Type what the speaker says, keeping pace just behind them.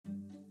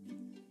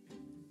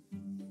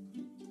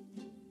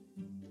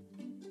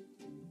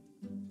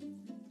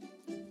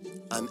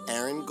I'm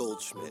Aaron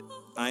Goldschmidt.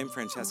 I'm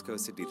Francesco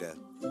Sedita.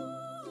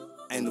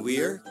 And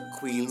we're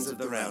Queens of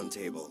the Round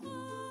Table.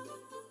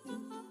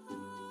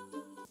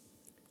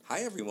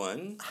 Hi,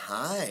 everyone.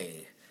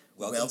 Hi.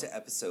 Welcome to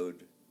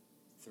episode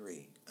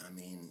 3. I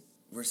mean,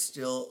 we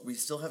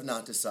still have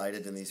not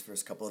decided in these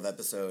first couple of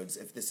episodes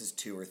if this is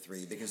 2 or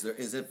 3, because there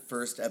is a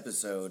first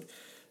episode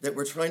that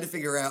we're trying to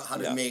figure out how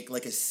to make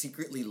like a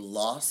secretly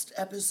lost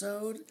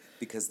episode.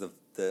 Because the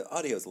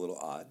audio is a little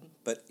odd.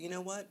 But you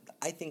know what?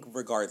 I think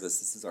regardless,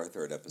 this is our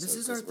third episode. This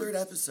is our third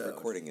episode.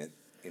 Recording it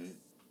in...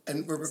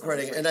 And we're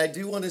recording. And I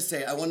do want to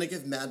say, I want to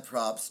give mad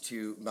props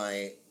to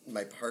my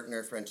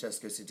partner,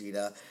 Francesco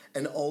Sedita,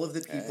 and all of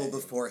the people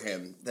before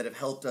him that have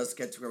helped us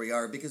get to where we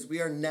are, because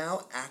we are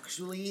now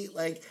actually,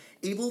 like,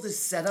 able to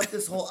set up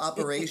this whole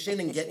operation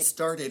and get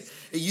started.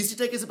 It used to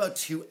take us about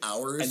 2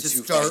 hours to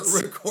start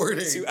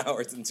recording. 2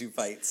 hours and 2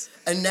 fights.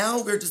 And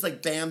now we're just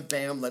like, bam,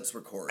 bam, let's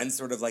record. And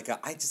sort of like,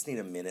 I just need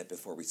a minute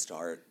before we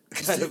start.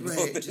 Just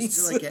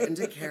to like get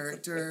into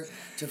character,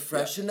 to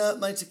freshen up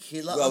my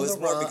tequila on the rocks. Well, it was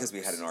more because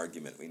we had an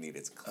argument. We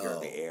needed to clear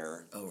the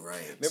air. Oh,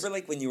 right. Remember,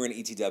 like, when you were in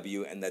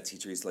ETW and that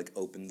teacher used to, like,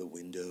 open the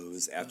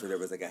windows after there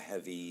was, like, a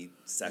heavy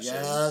session?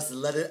 Yes,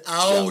 let it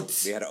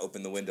out. Yeah, we had to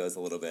open the windows a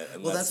little bit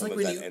and let some of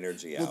that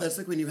energy out. Well, that's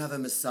like when you have a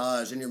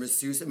massage and your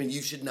masseuse, I mean,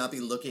 you should not be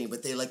looking,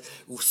 but they, like,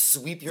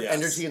 sweep your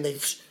energy and they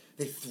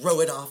throw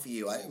it off of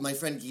you. My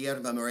friend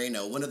Guillermo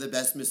Moreno, one of the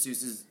best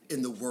masseuses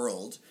in the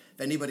world. If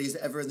anybody's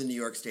ever in the New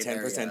York State 10%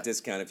 area. 10%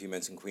 discount if you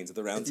mention Queens of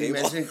the Round Table.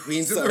 Table. If you mention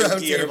Queens of the Round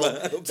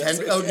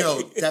Table. Oh,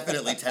 no,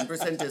 definitely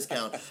 10%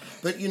 discount.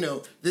 But, you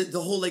know,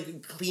 the whole,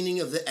 like, cleaning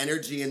of the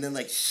energy and then,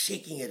 like,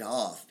 shaking it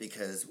off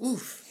because,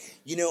 oof.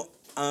 You know,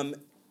 oh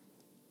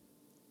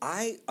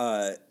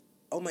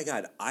my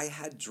God, I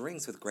had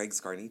drinks with Greg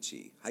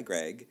Scarnici. Hi,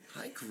 Greg.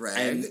 Hi, Greg.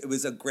 And it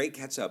was a great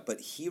catch-up, but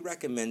he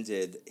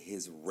recommended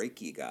his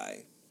Reiki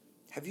guy.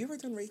 Have you ever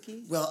done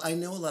Reiki? Well, I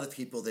know a lot of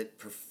people that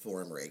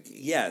perform Reiki.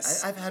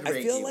 Yes. I've had Reiki.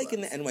 I feel like in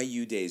the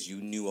NYU days,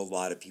 you knew a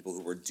lot of people who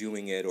were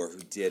doing it or who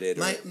did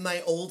it.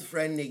 My old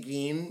friend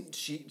Negin,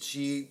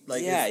 she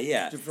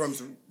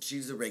performs.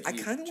 She's a Reiki. I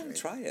kind of want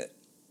to try it.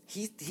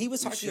 He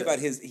was talking about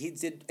he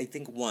did, I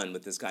think, one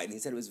with this guy, and he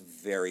said it was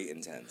very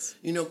intense.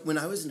 You know, when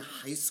I was in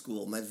high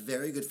school, my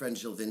very good friend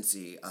Jill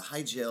Vinci,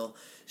 hi Jill,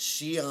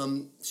 she's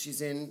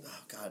in,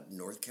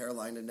 North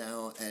Carolina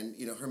now, and,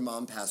 you know, her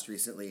mom passed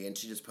recently, and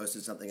she just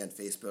posted something on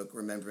Facebook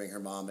remembering her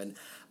mom, and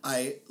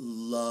I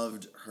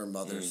loved her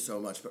mother so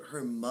much, but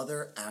her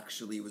mother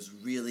actually was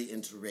really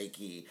into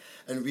Reiki,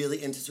 and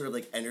really into sort of,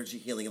 like, energy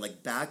healing, and,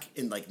 like, back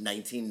in, like,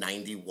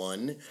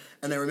 1991,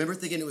 and I remember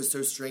thinking it was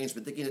so strange,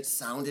 but thinking it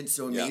sounded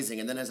so amazing,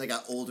 and then as I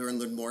got older and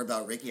learned more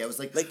about Reiki, I was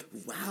like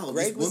wow,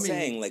 Greg was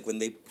saying, like, when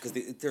because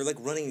they're, like,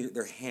 running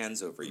their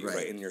hands over you,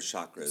 right, in your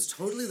chakras. It's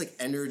totally, like,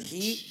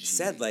 energy. He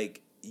said,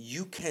 like,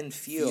 you can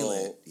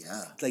feel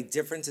like,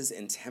 differences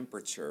in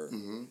temperature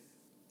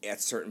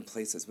at certain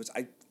places, which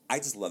I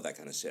just love that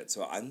kind of shit.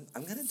 So I'm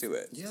going to do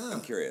it. Yeah.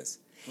 I'm curious.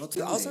 Well,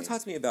 he also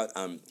talked to me about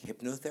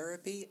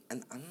hypnotherapy,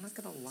 and I'm not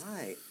going to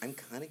lie, I'm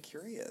kind of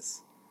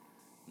curious.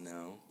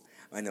 No.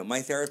 I know.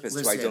 My therapist,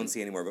 who I don't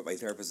see anymore, but my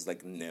therapist is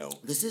like, no.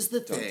 This is the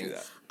thing. Don't do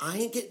that.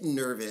 I get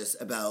nervous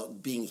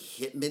about being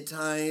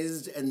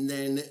hypnotized, and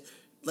then,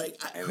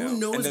 like, who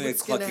knows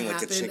what's going to happen.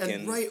 Like a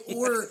chicken.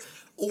 And,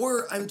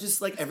 or I'm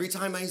just, like, every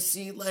time I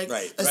see, like,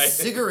 a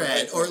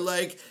cigarette or,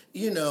 like,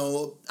 you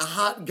know, a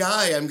hot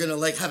guy, I'm going to,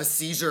 like, have a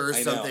seizure or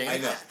something. I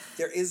know.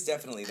 There is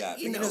definitely that.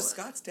 You know,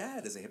 Scott's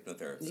dad is a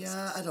hypnotherapist.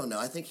 Yeah, I don't know.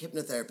 I think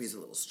hypnotherapy is a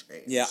little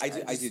strange. Yeah,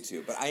 I do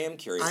too. But I am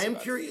curious. I am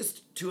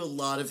curious to a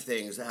lot of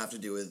things that have to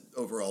do with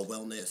overall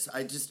wellness.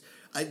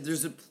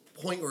 There's a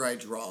point where I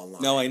draw a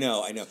line. No, I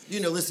know.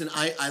 You know, listen,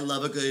 I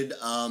love a good,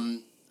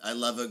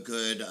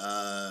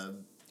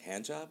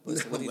 hand job?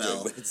 What are you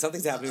doing?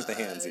 Something's happening with the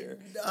hands here.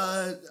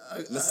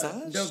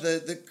 Massage? No,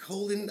 the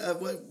colon,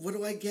 what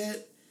do I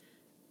get?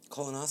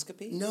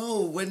 Colonoscopy?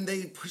 No, when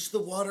they push the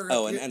water up.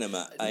 Oh, an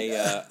enema.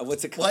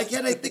 What's it called? Why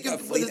can't I think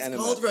of what it's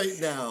called right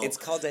now? It's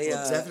called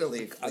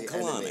definitely a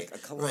colonic.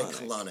 Right,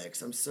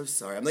 colonics. I'm so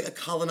sorry. I'm like a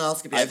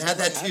colonoscopy. I've had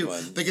that too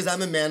because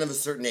I'm a man of a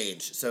certain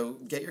age. So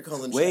get your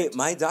colon checked. Wait,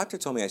 my doctor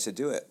told me I should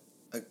do it.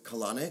 A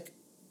colonic?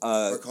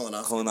 Or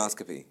colonoscopy?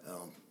 Colonoscopy.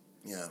 Oh,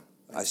 yeah.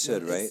 I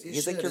should, right?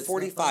 He's like, you're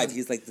 45.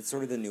 He's like, the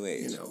sort of the new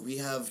age. You know, we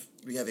have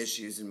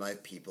issues in my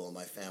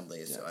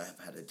family, so I have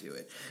had to do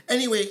it.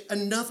 Anyway,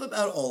 enough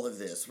about all of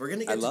this. We're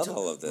gonna get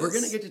all of this. We're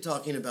gonna get to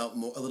talking about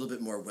a little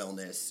bit more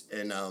wellness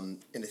in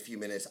a few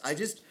minutes.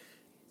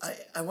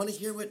 I want to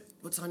hear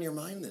what's on your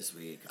mind this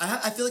week.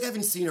 I feel like I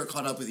haven't seen or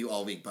caught up with you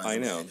all week. By the way, I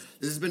know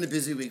this has been a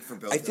busy week for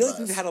both of us. I feel like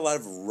we've had a lot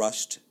of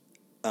rushed.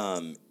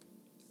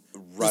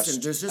 Listen,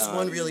 there's just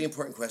one really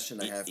important question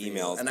I have for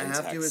you, and I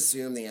have to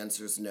assume the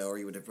answer is no, or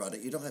you would have brought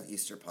it. You don't have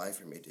Easter pie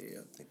for me, do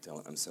you? I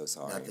don't. I'm so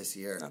sorry. Not this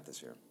year. Not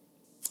this year.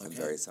 Okay. I'm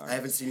very sorry. I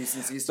haven't seen you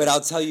since Easter. But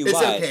I'll tell you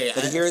why. Okay.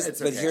 But here's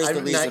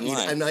the reason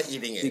why. I'm not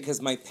eating it. Because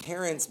my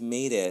parents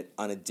made it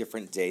on a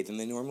different day than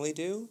they normally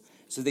do.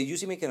 So they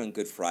usually make it on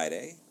Good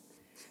Friday.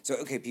 So,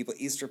 okay, people,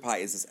 Easter pie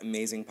is this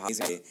amazing pie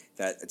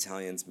that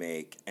Italians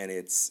make, and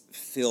it's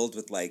filled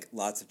with, like,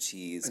 lots of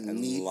cheese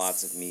and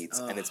lots of meats,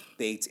 and it's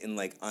baked in,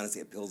 like,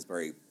 honestly, a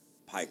Pillsbury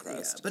pie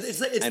crust. Yeah, but it's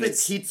like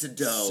pizza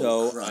dough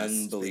so crust,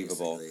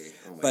 unbelievable.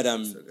 Oh my but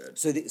God,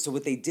 so good. So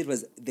what they did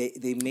was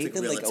they made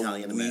them like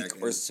a week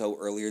or so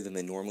earlier than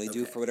they normally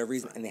do for whatever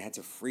reason, and they had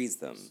to freeze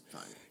them.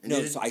 Fine.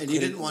 No, so I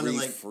couldn't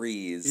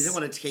refreeze. You didn't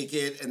want to take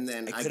it and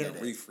then I couldn't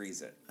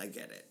refreeze it. I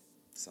get it.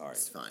 Sorry,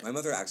 it's fine. My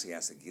mother actually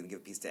asked, "Can you give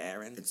a piece to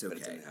Aaron?" It's okay.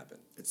 But it didn't happen.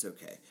 It's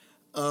okay.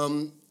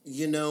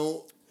 You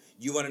know.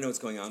 You want to know what's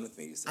going on with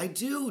me, you said. I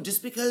do,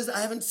 just because I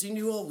haven't seen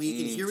you all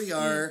week, and here we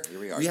are. Here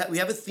we are. We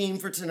have a theme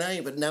for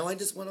tonight, but now I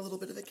just want a little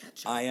bit of a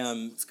catch-up.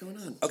 What's going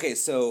on? Okay,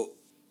 so,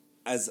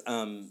 as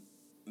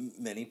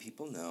many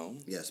people know...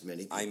 Yes,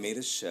 many people. I made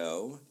a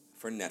show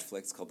for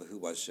Netflix called The Who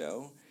Was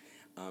Show,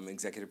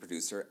 executive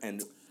producer,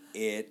 and...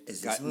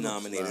 It got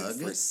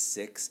nominated for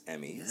 6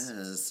 Emmys.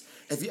 Yes.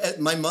 If you,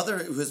 my mother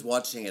who's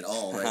watching it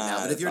all right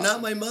now, but if you're not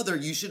my mother,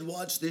 you should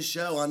watch this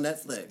show on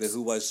Netflix. The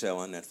Who Was Show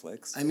on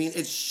Netflix. I mean,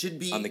 it should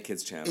be... on the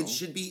kids' channel. It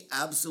should be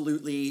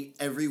absolutely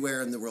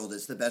everywhere in the world.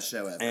 It's the best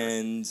show ever.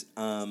 And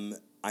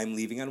I'm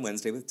leaving on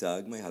Wednesday with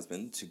Doug, my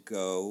husband, to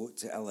go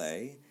to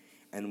L.A.,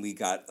 and we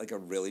got, like, a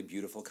really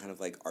beautiful kind of,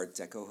 like, Art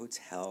Deco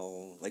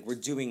hotel. Like, we're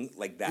doing,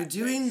 like, that.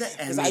 You're doing the Emmys,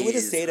 because I would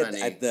have stayed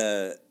at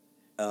the...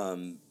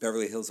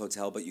 Beverly Hills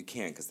Hotel, but you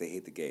can't because they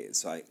hate the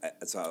gays.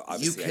 So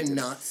obviously you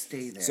cannot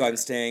stay there. So I'm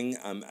staying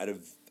out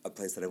of a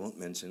place that I won't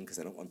mention because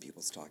I don't want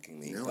people stalking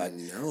me. No, I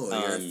know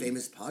you're a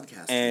famous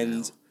podcaster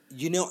and now.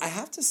 You know, I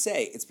have to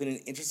say it's been an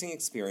interesting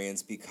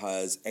experience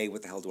because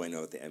what the hell do I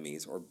know at the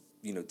Emmys or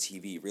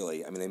TV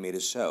really? I mean, they made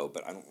a show,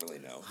 but I don't really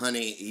know.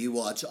 Honey, you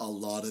watch a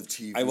lot of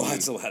TV. I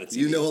watch a lot of TV.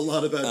 You know a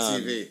lot about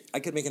TV. I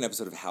could make an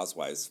episode of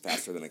Housewives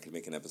faster than I could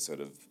make an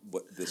episode of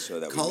this show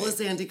that we Call us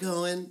Andy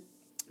Cohen.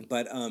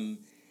 But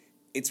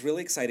it's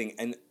really exciting,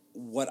 and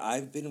what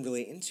I've been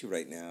really into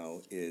right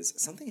now is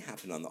something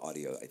happened on the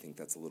audio. I think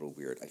that's a little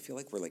weird. I feel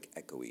like we're like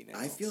echoey now.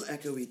 I feel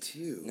echoey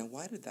too. Now,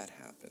 why did that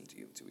happen?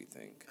 Do we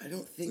think? I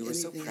don't think we were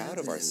so proud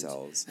of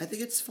ourselves. I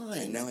think it's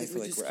fine. And now I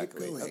feel like we're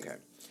echoey. Going.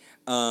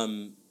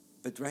 Okay,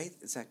 but right,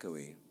 it's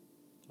echoey.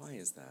 Why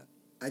is that?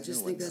 I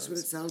just think that's what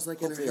it sounds like.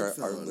 Hopefully in our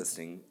headphones.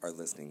 our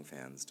listening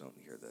fans don't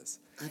hear this.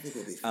 I think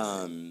we'll be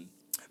fine.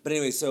 But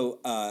anyway, so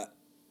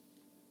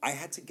I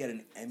had to get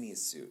an Emmy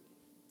suit.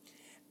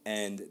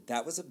 And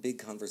that was a big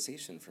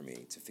conversation for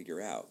me to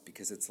figure out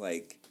because it's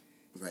like,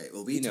 right.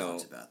 Well, we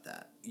talked about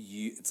that.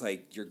 It's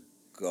like you're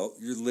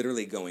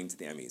literally going to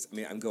the Emmys. I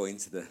mean, I'm going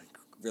to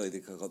they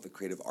call it the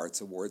Creative Arts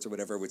Awards or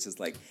whatever, which is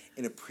like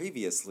in a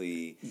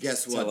previously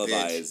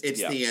televised. Bitch? It's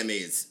the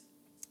Emmys.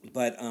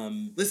 But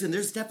listen,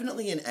 there's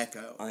definitely an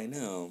echo. I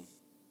know.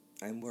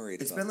 I'm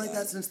worried. It's been like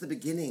that since the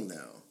beginning,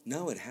 though.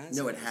 No, it hasn't.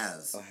 No, it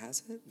has. Oh,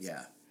 has it?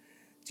 Yeah.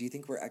 Do you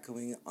think we're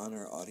echoing on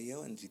our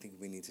audio, and do you think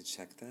we need to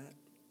check that?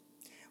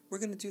 We're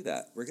going to do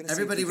that. We're going to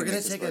Everybody, we're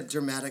going to take a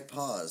dramatic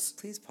pause.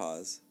 Please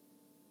pause.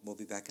 We'll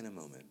be back in a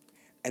moment.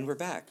 And we're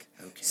back.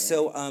 Okay.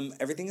 So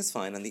everything is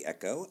fine on the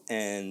echo.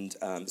 And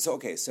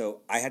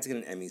so I had to get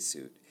an Emmy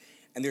suit.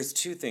 And there's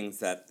 2 things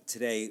that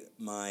today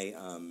my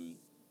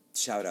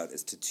shout-out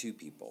is to 2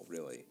 people,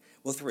 really.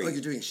 Well, 3. Oh, you're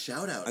doing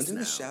shout-outs I'm doing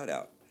now. A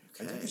shout-out.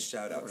 Okay. I'm doing a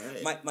shout-out.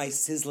 Right. My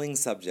sizzling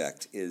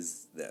subject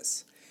is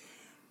this.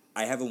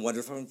 I have a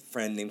wonderful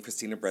friend named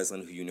Christina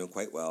Breslin, who you know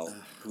quite well,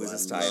 who is a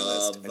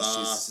stylist, and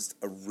she's just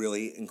a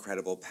really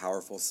incredible,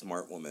 powerful,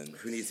 smart woman.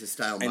 Who needs to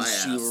style my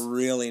ass. And she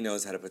really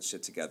knows how to put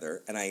shit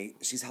together. And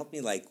she's helped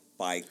me, like,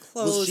 buy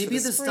clothes. Will she be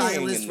the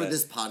stylist for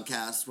this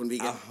podcast when we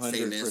get 100%.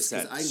 famous?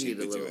 Because I need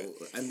a little...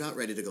 I'm not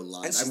ready to go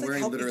live. And she's I'm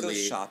wearing literally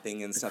me go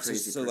shopping and stuff.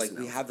 So like,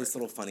 we have this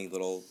little funny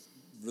little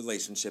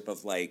relationship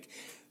of, like...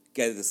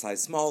 get the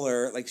size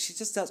smaller. Like, she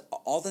just does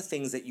all the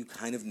things that you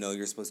kind of know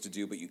you're supposed to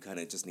do, but you kind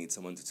of just need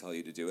someone to tell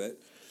you to do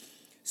it.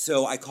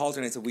 So I called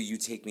her and I said, will you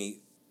take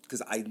me,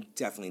 because I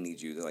definitely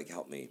need you to, like,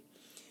 help me,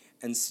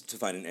 and to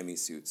find an Emmy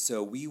suit.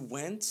 So we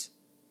went,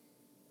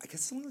 I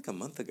guess something like a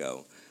month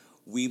ago.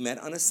 We met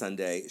on a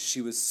Sunday. She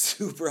was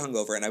super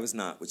hungover, and I was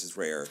not, which is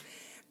rare.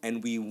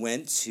 And we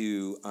went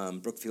to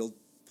Brookfield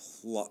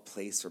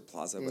Place or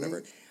Plaza,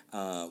 whatever,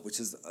 which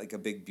is, like, a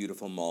big,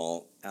 beautiful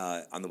mall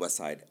on the west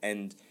side.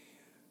 And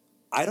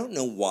I don't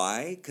know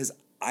why, because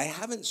I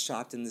haven't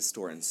shopped in this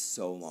store in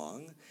so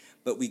long,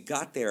 but we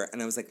got there,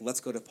 and I was like,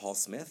 let's go to Paul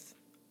Smith.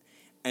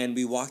 And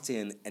we walked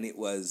in, and it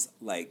was,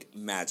 like,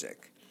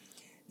 magic.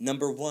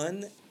 Number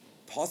 1,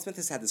 Paul Smith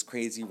has had this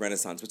crazy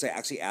renaissance, which I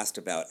actually asked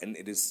about, and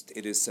it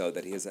is so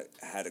that he has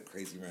had a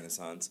crazy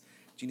renaissance.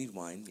 Do you need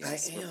wine?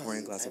 Yes, we're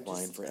pouring a glass of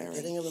wine for Aaron. I'm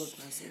getting a little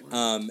glass of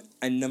wine.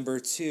 And number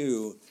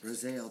 2...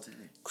 Rosé all day.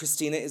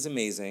 Christina is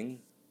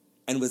amazing.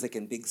 And was, like,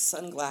 in big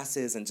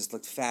sunglasses and just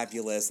looked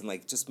fabulous and,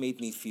 like, just made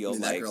me feel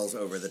like... that girl's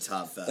over the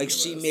top fabulous. Like,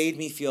 she made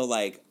me feel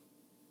like,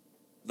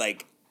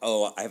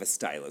 oh, I have a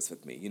stylist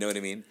with me. You know what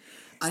I mean?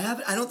 I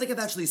don't think I've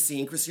actually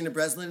seen Christina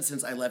Breslin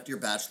since I left your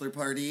bachelor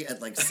party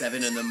at, like,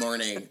 7 in the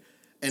morning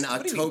in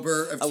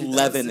October of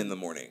 11 in the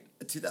morning.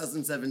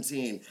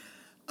 2017.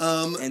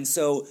 And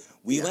so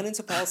we went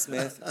into Paul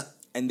Smith,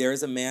 And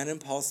there's a man in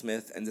Paul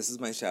Smith, and this is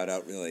my shout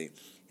out, really.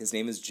 His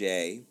name is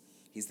Jay.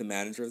 He's the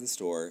manager of the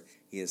store.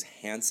 He is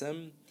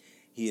handsome.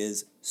 He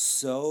is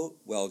so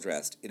well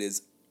dressed. It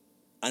is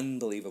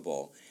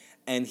unbelievable.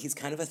 And he's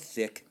kind of a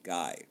thick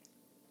guy.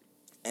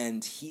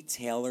 And he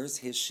tailors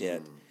his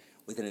shit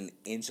within an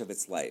inch of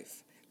its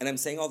life. And I'm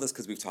saying all this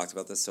because we've talked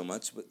about this so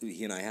much,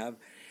 he and I have.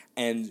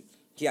 And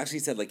he actually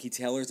said, like, he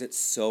tailors it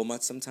so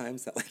much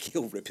sometimes that, like,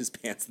 he'll rip his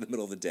pants in the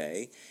middle of the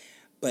day.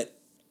 But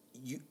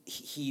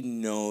he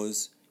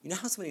knows, you know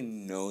how somebody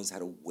knows how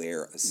to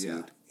wear a suit?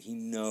 Yeah. He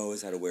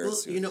knows how to wear a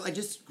suit. Well, you know, I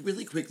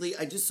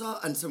just saw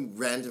on some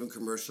random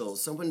commercial,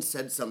 someone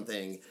said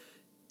something,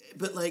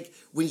 but, like,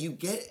 when you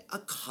get a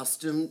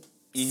custom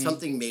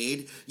something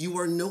made, you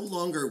are no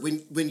longer,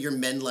 when you're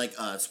men like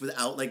us,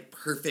 without, like,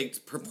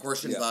 perfect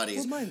proportioned bodies,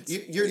 well, mine's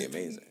you're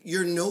amazing.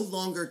 You're no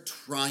longer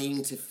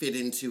trying to fit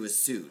into a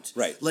suit.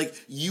 Right. Like,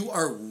 you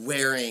are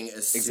wearing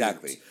a suit.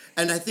 Exactly.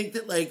 And I think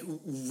that, like,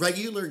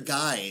 regular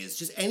guys,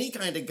 just any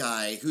kind of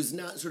guy who's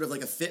not sort of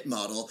like a fit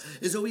model,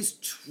 is always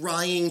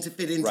trying to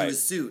fit into a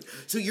suit.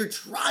 So you're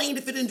trying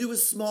to fit into a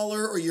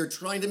smaller, or you're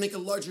trying to make a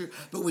larger,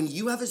 but when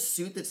you have a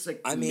suit that's,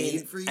 like,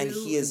 made for you. And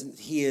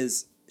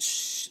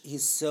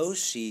he's so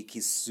chic.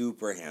 He's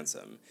super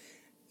handsome.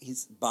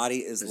 His body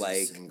is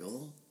like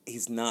single.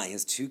 He's not. He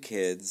has 2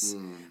 kids,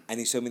 and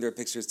he showed me their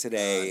pictures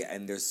today,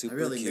 and they're super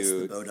cute. I really missed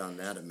the boat on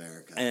that,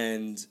 America.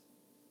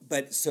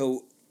 But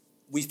so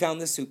we found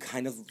this suit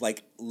kind of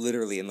like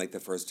literally in like the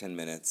first 10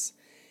 minutes.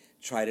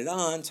 Tried it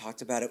on,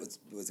 talked about it.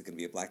 Was it going to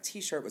be a black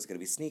T-shirt? Was it going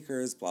to be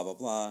sneakers? Blah blah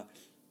blah.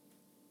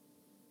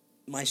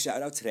 My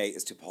shout out today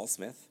is to Paul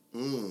Smith,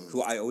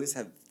 who I always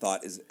have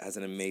thought has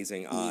an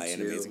amazing eye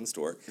and amazing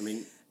store. I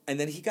mean. And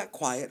then he got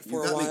quiet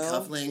for a while. You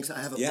got me cufflinks.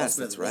 I have a Paul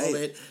Smith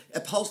wallet.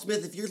 Paul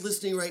Smith, if you're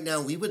listening right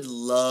now, we would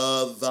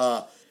love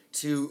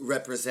to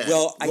represent.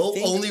 Well,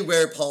 we'll only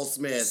wear Paul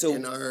Smith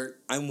in our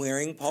I'm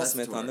wearing Paul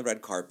Smith store. on the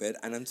red carpet,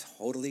 and I'm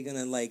totally going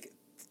to, like,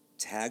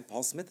 tag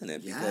Paul Smith in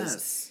it.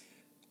 Because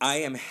I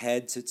am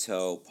head to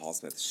toe Paul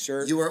Smith.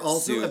 Shirt, you are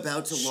also suit,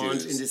 about to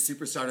launch into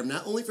superstardom,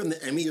 not only from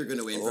the Emmy you're going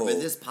to win, but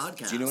with this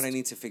podcast. Do you know what I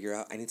need to figure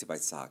out? I need to buy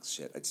socks.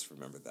 Shit, I just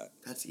remembered that.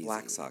 That's easy.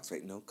 Black socks,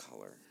 right? No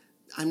color.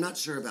 I'm not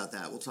sure about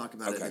that. We'll talk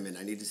about it in a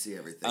minute. I need to see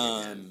everything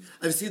again.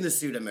 I've seen the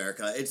suit,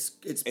 America. It's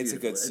beautiful. It's a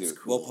good suit.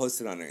 Cool. We'll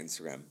post it on our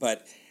Instagram.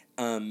 But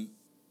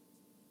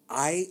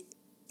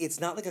it's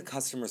not like a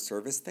customer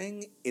service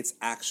thing. It's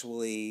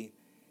actually,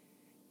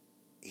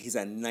 he's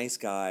a nice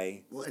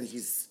guy. Well, and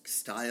he's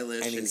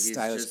stylish. And he's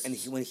stylish. And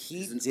when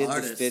he did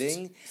the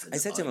fitting, I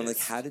said to him, I'm like,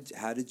 how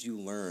did you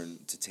learn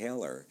to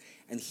tailor?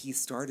 And he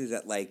started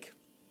at like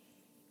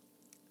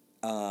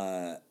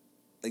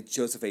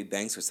Joseph A.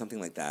 Banks or something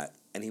like that.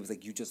 And he was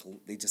like,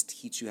 they just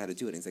teach you how to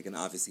do it. And he's like, and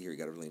obviously here you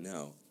got to really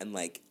know. And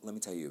like, let me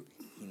tell you,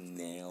 he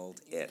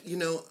nailed it. You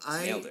know,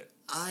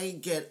 I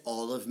get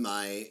all of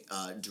my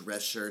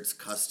dress shirts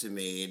custom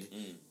made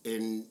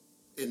in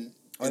the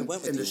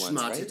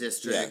Schmata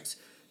district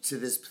to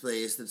this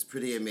place that's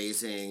pretty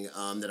amazing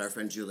that our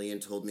friend Julian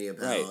told me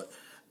about. Right.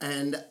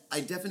 And I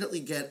definitely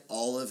get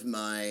all of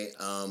my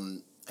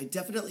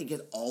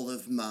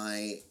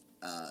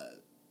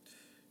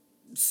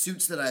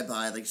suits that I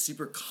buy, like,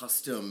 super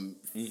custom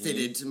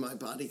fitted to my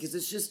body, because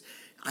it's just,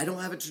 I don't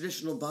have a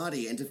traditional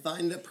body, and to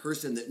find a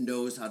person that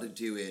knows how to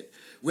do it,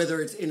 whether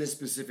it's in a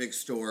specific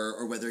store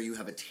or whether you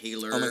have a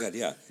tailor. Oh my God,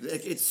 yeah.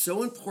 It's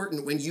so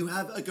important when you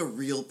have, like, a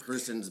real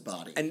person's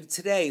body. And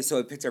today, so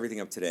I picked everything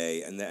up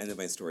today, and the end of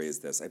my story is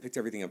this. I picked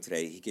everything up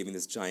today. He gave me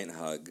this giant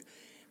hug,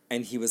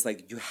 and he was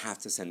like, you have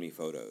to send me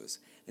photos.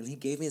 And he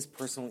gave me his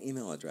personal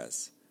email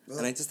address. Well,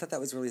 and I just thought that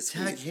was really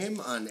sweet. Tag him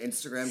on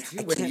Instagram,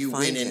 too, when you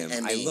win an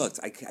Emmy. I looked.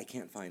 I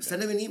can't find him.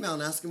 Send him an email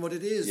and ask him what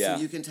it is, so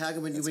you can tag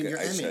him when you win your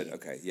Emmy. I should.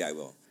 Okay, yeah, I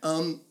will.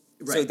 Right.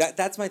 So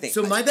that's my thing.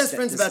 So my best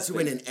friend's about to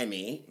win an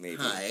Emmy. Maybe.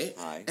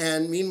 Hi.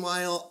 And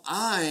meanwhile,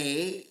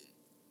 I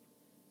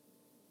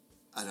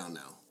don't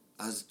know.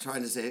 I was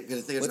trying to say...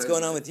 What's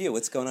going on with you?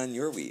 What's going on in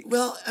your week?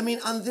 Well, I mean,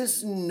 on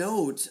this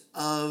note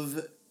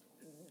of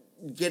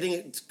getting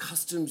a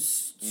custom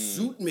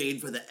suit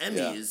made for the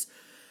Emmys... Yeah.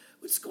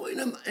 What's going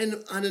on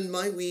in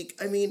my week?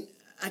 I mean,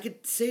 I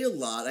could say a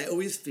lot. I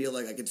always feel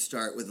like I could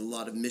start with a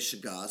lot of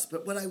mishigas.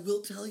 But what I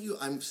will tell you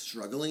I'm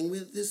struggling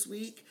with this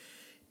week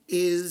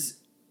is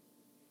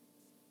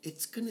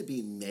it's going to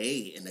be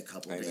May in a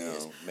couple days. I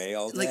know. May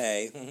all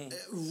day.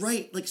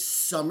 Right. Like,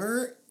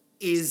 summer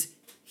is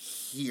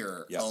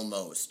here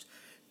almost.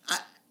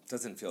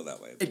 Doesn't feel that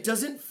way. It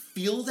doesn't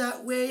feel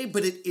that way,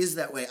 but it is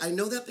that way. I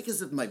know that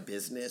because of my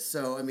business.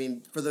 So, I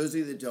mean, for those of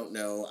you that don't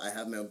know, I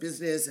have my own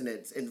business, and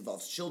it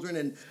involves children,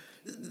 and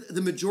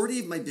the majority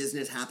of my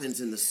business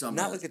happens in the summer.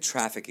 Not like the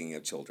trafficking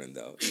of children,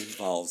 though. It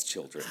involves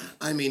children.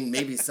 I mean,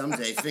 maybe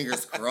someday,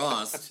 fingers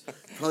crossed,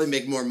 probably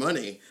make more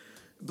money.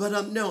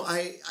 But no,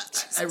 I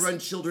run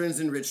children's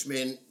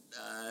enrichment,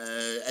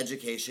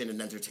 education,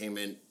 and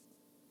entertainment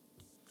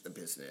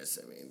business.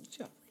 I mean,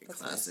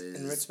 classes.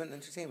 Nice. Enrichment,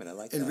 entertainment. I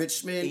like that.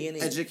 Enrichment,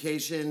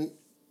 education,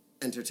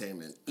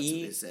 entertainment. That's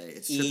what they say.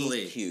 It's triple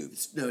E.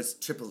 Cubes. It's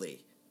triple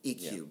E. E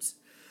cubes.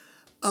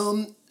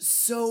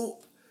 So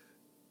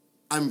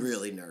I'm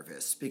really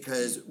nervous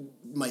because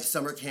my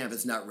summer camp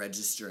is not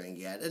registering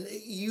yet. And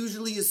it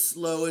usually is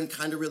slow and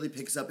kind of really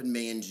picks up in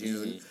May and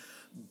June.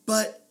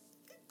 But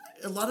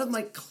a lot of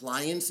my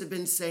clients have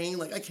been saying,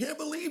 like, I can't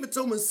believe it's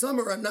almost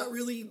summer. I'm not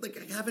really, like,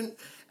 I haven't,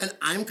 and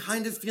I'm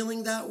kind of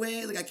feeling that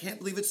way. Like, I can't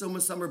believe it's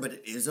almost summer, but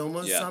it is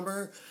almost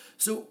summer.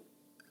 So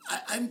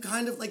I'm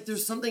kind of like,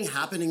 there's something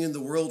happening in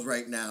the world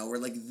right now where,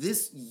 like,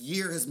 this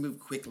year has moved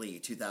quickly,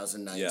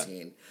 2019.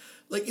 Yeah.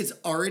 Like, it's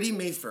already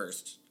May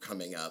 1st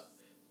coming up.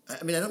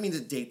 I mean, I don't mean to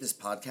date this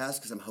podcast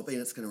because I'm hoping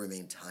it's going to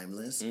remain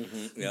timeless.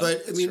 Yep,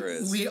 but, I mean,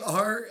 we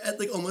are at,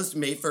 like, almost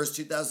May 1st,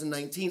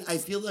 2019. I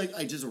feel like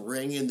I just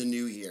rang in the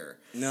new year.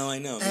 No, I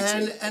know.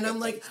 And I'm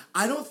like,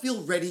 I don't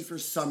feel ready for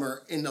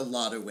summer in a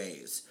lot of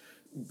ways.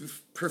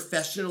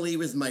 Professionally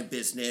with my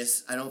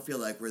business, I don't feel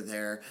like we're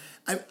there.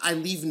 I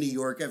leave New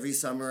York every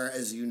summer,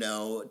 as you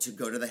know, to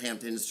go to the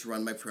Hamptons to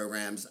run my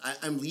programs.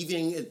 I'm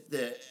leaving at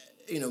the,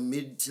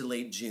 mid to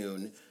late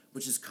June,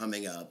 which is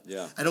coming up.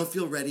 Yeah. I don't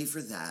feel ready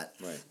for that.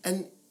 Right.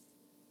 And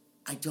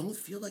I don't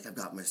feel like I've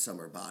got my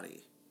summer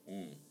body.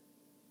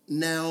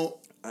 Now...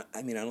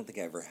 I mean, I don't think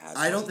I ever had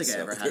one. I don't think I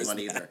ever had one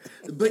either.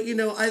 But,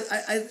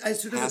 I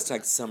sort of...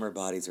 Hashtag summer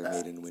bodies are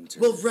made in winter.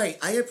 Well, right.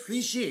 I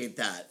appreciate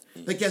that.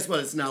 But guess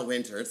what? It's not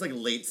winter. It's like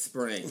late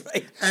spring.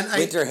 Right. And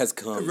winter has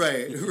come.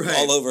 Right.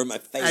 All over my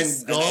face.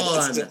 And gone.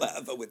 I still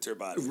have a winter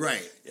body.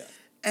 Right. Yeah.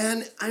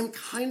 And I'm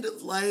kind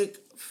of like,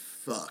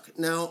 fuck.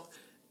 Now...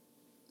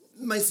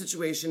 My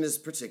situation is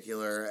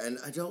particular, and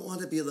I don't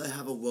want to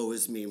have a woe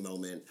is me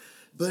moment.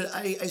 But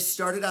I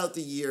started out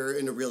the year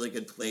in a really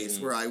good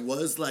place where I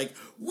was like,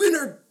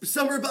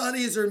 summer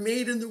bodies are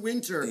made in the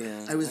winter.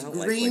 Yeah, I was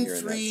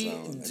grain-free,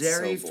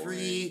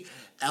 dairy-free,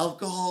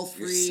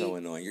 alcohol-free. You're so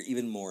annoying. You're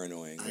even more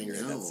annoying when you're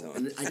in that zone.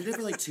 And I did it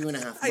for like 2.5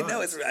 months. I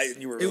know.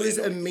 You were really it was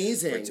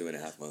amazing. For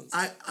 2.5 months.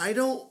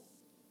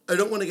 I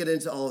don't want to get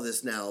into all of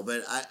this now,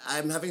 but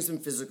I'm having some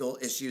physical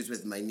issues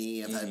with my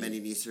knee. I've had many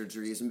knee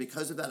surgeries, and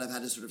because of that, I've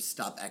had to sort of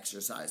stop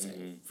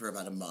exercising for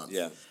about a month.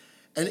 Yeah.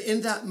 And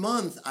in that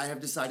month, I have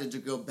decided to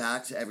go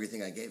back to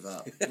everything I gave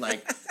up,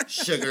 like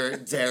sugar,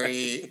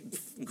 dairy,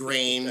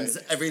 grains,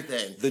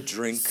 everything. The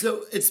drink.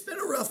 So it's been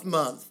a rough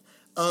month.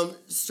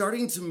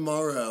 Starting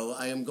tomorrow,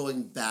 I am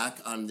going back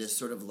on this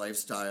sort of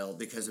lifestyle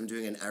because I'm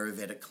doing an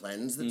Ayurvedic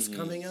cleanse that's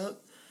coming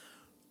up.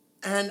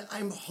 And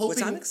I'm hoping...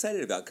 Which I'm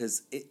excited about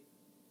because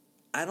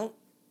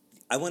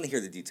I want to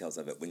hear the details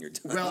of it when you're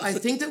done. Well, I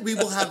think that we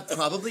will have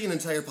probably an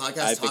entire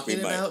podcast talking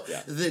about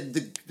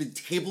the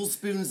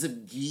tablespoons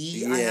of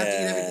ghee I have to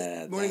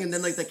eat every morning, and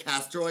then like the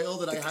castor oil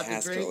that I have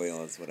to drink. Castor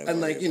oil is what I'm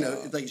and like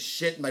about. Like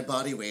shit my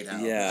body weight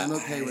out. Yeah, I'm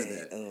okay with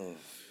it.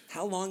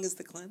 How long is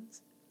the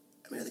cleanse?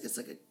 I mean, I think it's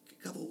like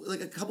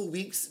a couple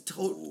weeks,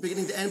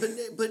 beginning to end.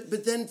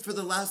 But then for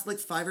the last like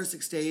 5 or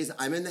 6 days,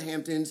 I'm in the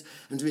Hamptons.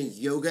 I'm doing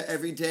yoga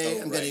every day.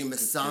 I'm getting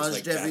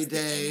massaged every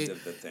day.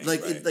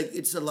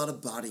 It's a lot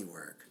of body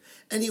work.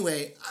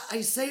 Anyway, I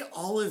say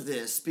all of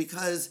this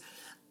because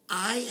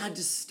I had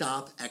to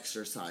stop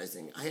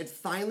exercising. I had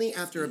finally,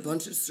 after a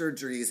bunch of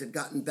surgeries, had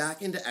gotten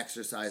back into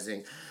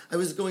exercising. I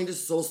was going to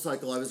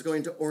SoulCycle. I was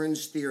going to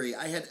Orange Theory.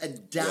 I had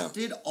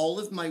adapted all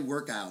of my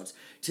workouts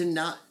to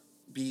not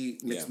be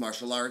mixed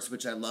martial arts,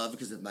 which I love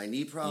because of my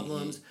knee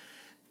problems.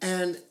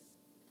 And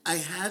I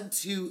had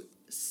to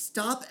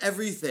stop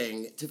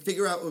everything to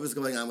figure out what was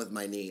going on with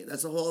my knee.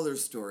 That's a whole other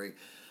story.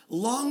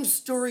 Long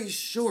story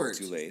short...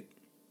 Too late.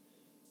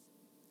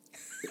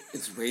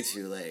 It's way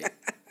too late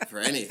for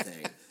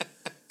anything.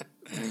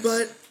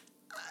 But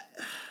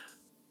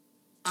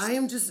I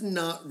am just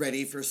not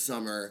ready for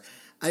summer.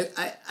 I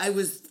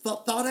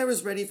thought I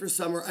was ready for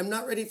summer. I'm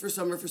not ready for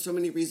summer for so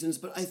many reasons,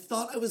 but I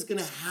thought I was going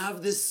to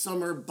have this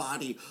summer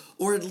body,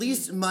 or at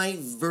least my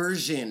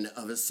version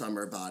of a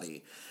summer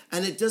body.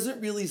 And it doesn't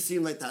really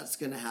seem like that's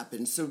going to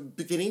happen. So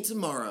beginning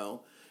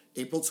tomorrow,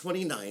 April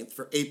 29th,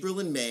 for April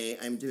and May,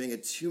 I'm doing a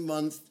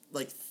 2-month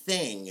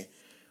thing,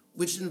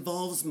 which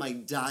involves my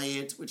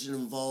diet, which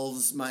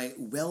involves my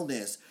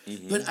wellness.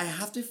 But I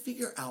have to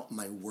figure out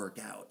my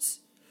workouts.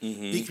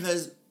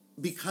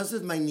 Because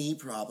of my knee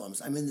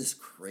problems, I'm in this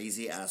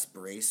crazy-ass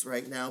brace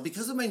right now.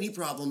 Because of my knee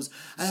problems,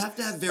 I have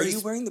to have Are you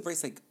wearing the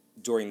brace,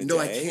 during the day? No,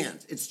 I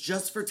can't. It's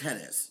just for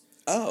tennis.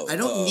 Oh. I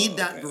don't need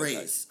that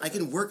brace. Okay. I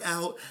can work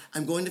out.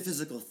 I'm going to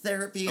physical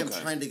therapy. I'm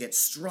trying to get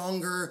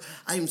stronger.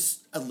 I'm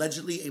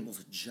allegedly able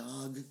to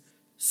jog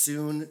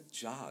soon.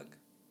 Jog?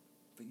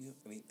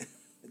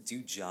 But do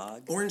you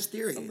jog? Orange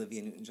Theory.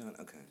 Olivia Newton-John?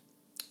 Okay.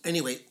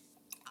 Anyway,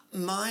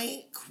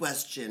 my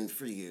question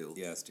for you,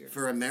 yes, dear,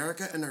 for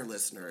America and our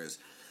listeners,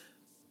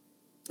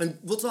 and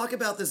we'll talk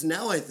about this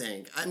now, I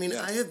think. I mean,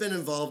 I have been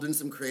involved in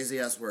some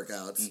crazy-ass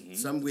workouts,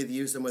 some with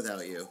you, some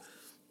without you.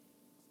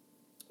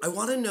 I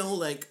want to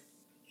know,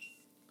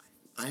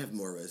 I have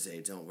more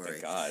rosé, don't worry.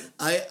 Thank God.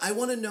 I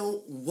want to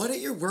know, what are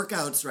your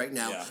workouts right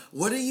now? Yeah.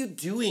 What are you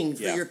doing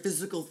for your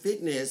physical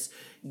fitness?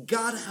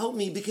 God help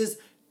me, because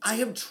I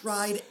have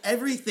tried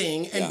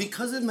everything, and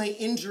because of my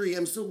injury,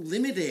 I'm so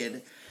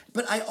limited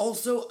But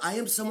I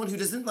am someone who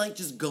doesn't like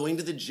just going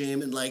to the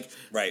gym and like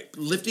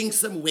lifting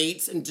some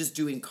weights and just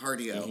doing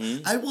cardio.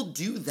 Mm-hmm. I will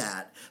do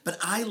that, but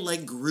I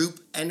like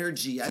group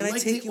energy. Can I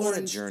take you on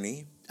a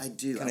journey? I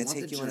do. Can I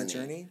take you on a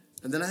journey?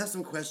 And then I have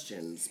some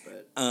questions,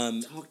 but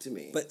talk to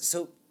me. But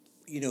so,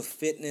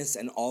 fitness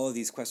and all of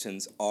these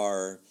questions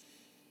are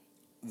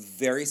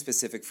very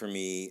specific for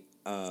me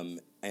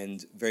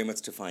and very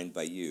much defined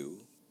by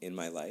you in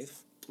my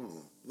life.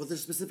 Oh, well, they're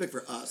specific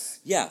for us.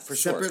 Yeah, for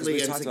sure. Separately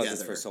we've and talked together. about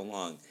this for so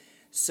long.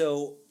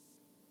 So,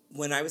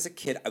 when I was a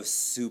kid, I was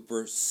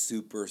super,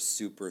 super,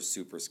 super,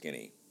 super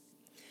skinny.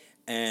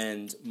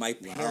 And my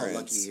parents... Wow,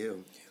 lucky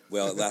you.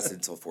 Well, it lasted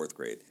until 4th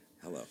grade.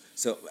 Hello.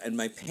 So, and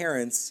my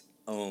parents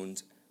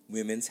owned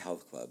women's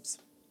health clubs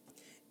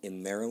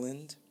in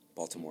Maryland,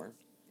 Baltimore,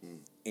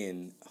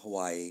 in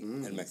Hawaii,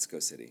 and Mexico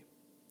City.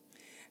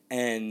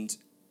 And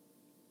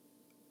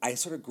I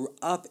sort of grew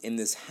up in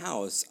this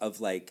house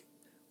of, like,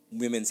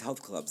 women's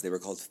health clubs. They were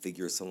called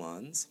figure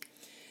salons.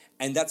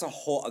 And that's a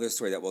whole other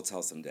story that we'll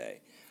tell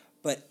someday.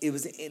 But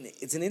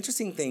it's an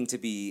interesting thing to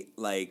be,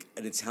 like,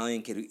 an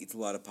Italian kid who eats a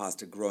lot of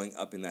pasta growing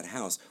up in that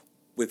house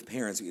with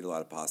parents who eat a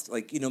lot of pasta.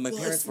 Like, my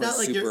parents weren't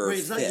super fit.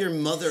 It's not your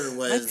mother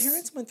was... My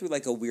parents went through,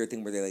 like, a weird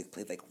thing where they, like,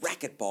 played, like,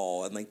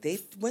 racquetball. And, like, they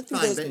went through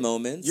those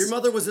moments. Your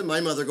mother wasn't my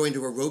mother going to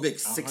aerobics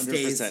 6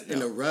 days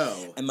in a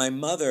row. And my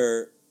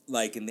mother...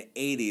 like, in the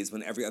 80s,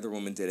 when every other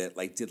woman did it,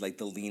 like, did, like,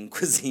 the lean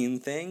cuisine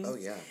thing. Oh,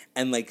 yeah.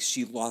 And, like,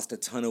 she lost a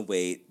ton of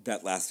weight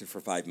that lasted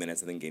for 5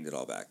 minutes and then gained it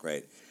all back,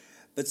 right?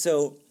 But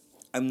so,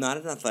 I'm not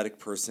an athletic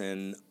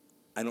person.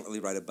 I don't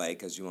really ride a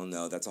bike, as you all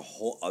know. That's a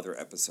whole other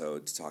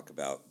episode to talk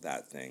about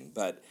that thing.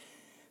 But,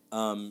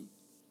 and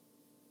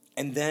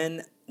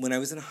then, when I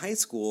was in high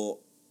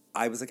school...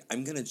 I was like,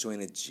 I'm going to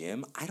join a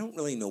gym. I don't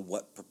really know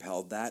what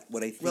propelled that,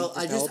 what I think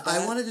propelled that.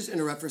 I want to just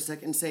interrupt for a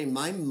second and say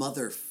my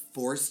mother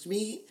forced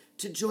me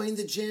to join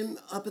the gym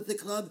up at the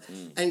club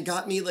and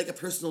got me, like, a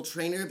personal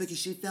trainer because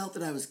she felt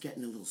that I was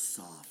getting a little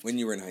soft. When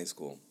you were in high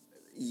school?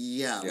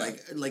 Yeah.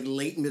 Like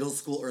late middle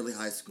school, early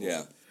high school.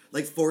 Yeah.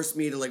 Like, forced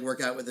me to, like,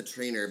 work out with a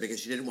trainer because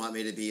she didn't want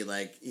me to be,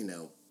 like,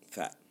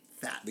 Fat.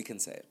 We can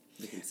say it.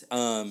 We can say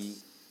it.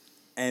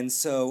 And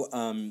so...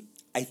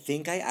 I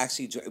think I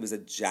actually it was a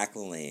Jack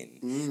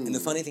LaLanne. And the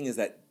funny thing is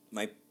that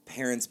my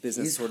parents'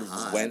 business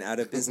went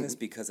out of business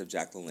because of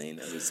Jack LaLanne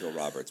and Lucille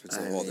Roberts, which is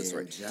a whole other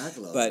story. Jack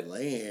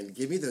LaLanne,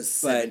 give me those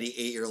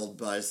 78-year-old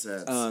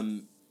biceps.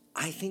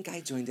 I think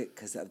I joined it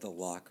because of the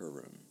locker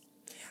room.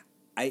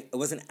 I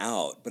wasn't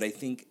out, but I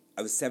think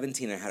I was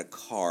 17 and I had a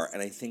car,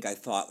 and I think I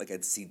thought, like,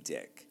 I'd see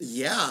Dick.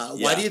 Yeah.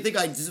 Why do you think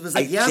I just was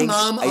like,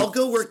 Mom, I'll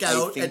go work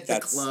out at the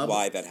club? That's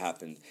why that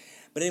happened.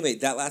 But anyway,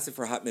 that lasted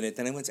for a hot minute.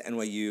 Then I went to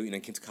NYU,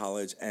 came to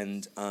college,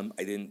 and I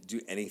didn't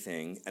do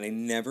anything. And I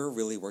never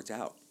really worked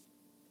out.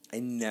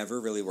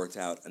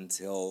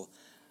 Until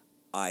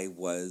I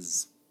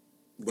was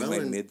in my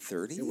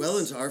mid-30s. Well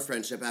into our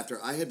friendship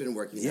after I had been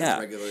working out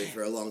regularly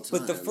for a long time.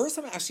 But the first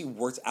time I actually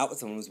worked out with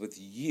someone was with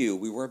you.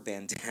 We wore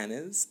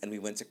bandanas, and we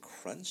went to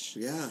Crunch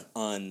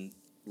on...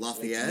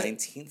 Lafayette?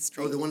 19th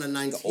Street. Oh, the one on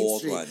 19th Street. The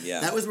old one, yeah.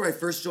 That was where I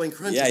first joined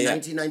Crunch in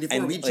 1994.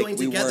 And, we joined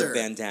together. We wore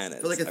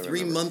bandanas. For like a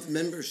 3-month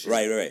membership.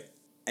 Right.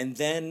 And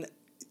then,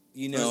 I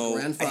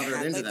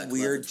had into like that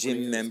weird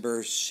gym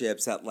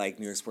memberships at like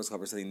New York Sports Club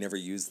or something, never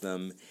used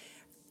them.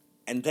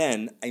 And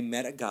then I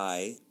met a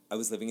guy, I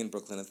was living in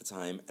Brooklyn at the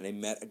time, and I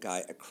met a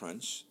guy at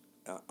Crunch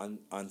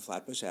on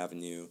Flatbush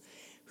Avenue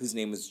whose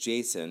name was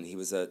Jason. He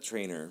was a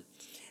trainer,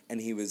 and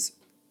he was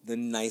the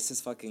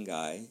nicest fucking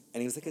guy,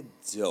 and he was like a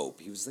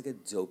dope. He was like a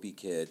dopey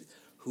kid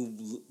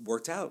who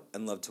worked out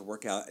and loved to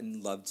work out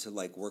and loved to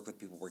like work with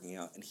people working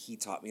out, and he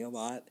taught me a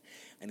lot,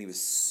 and he was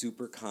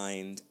super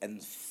kind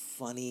and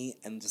funny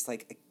and just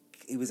like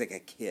he was like a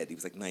kid. He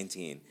was like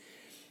 19,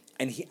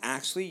 and he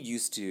actually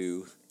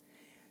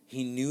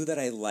he knew that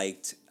I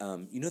liked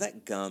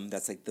that gum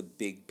that's like the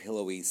big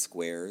pillowy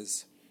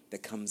squares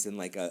that comes in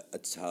like a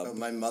tub. Oh,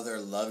 my mother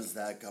loves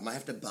that gum. I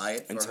have to buy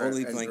it for her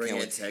totally and bring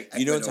it to Ecuador.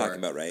 You know what I'm talking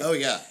about, right? Oh,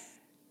 yeah.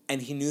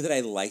 And he knew that I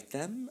liked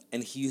them,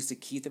 and he used to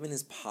keep them in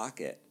his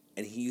pocket,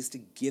 and he used to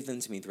give them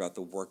to me throughout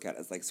the workout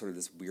as like sort of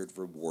this weird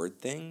reward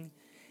thing,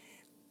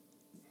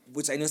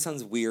 which I know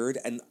sounds weird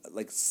and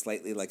like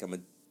slightly like I'm a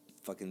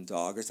fucking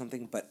dog or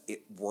something, but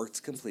it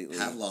worked completely.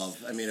 Pavlov.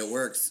 I mean, it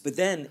works. But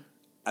then...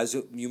 as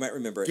you might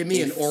remember, give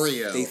me an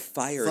Oreo. They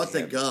fired him. Fuck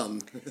the gum.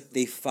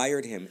 They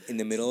fired him in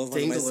the middle of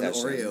one of my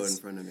sessions. Dangle an Oreo in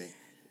front of me.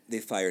 They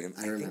fired him.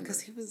 I remember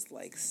because he was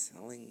like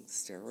selling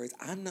steroids.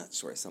 I'm not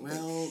sure something.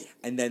 Well,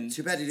 and then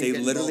too bad they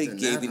literally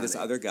gave me this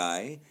other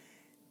guy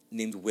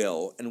named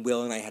Will, and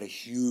Will and I had a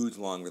huge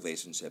long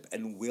relationship.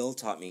 And Will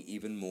taught me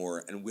even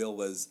more. And Will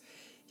was.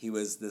 He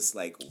was this,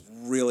 like,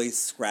 really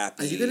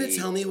scrappy... Are you going to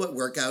tell me what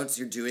workouts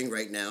you're doing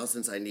right now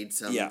since I need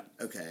some... Yeah.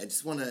 Okay, I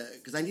just want to...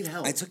 Because I need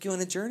help. I took you on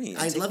a journey.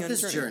 I love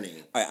this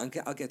journey. All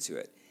right, I'll get to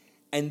it.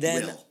 And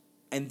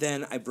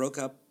then I broke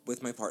up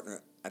with my partner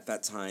at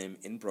that time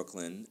in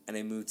Brooklyn, and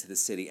I moved to the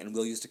city, and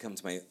Will used to come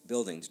to my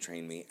building to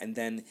train me. And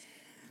then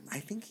I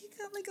think he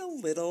got, like, a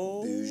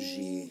little...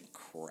 bougie.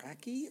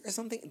 cracky or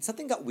something.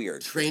 Something got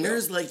weird.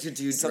 Trainers like to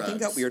do drugs. Something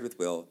got weird with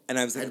Will, and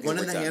I was like, I had one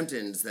in the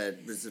Hamptons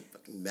that was a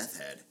fucking meth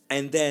head.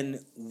 And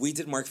then we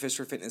did Mark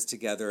Fisher Fitness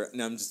together.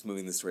 Now I'm just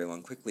moving the story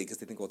along quickly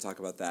because I think we'll talk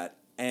about that.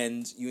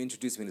 And you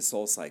introduced me to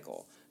Soul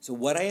Cycle. So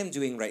what I am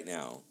doing right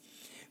now,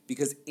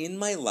 because in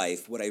my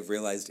life, what I've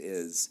realized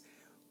is,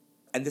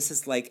 and this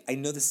is like, I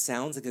know this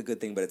sounds like a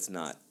good thing, but it's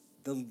not.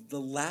 The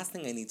last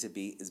thing I need to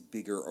be is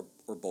bigger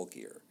or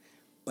bulkier.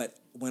 But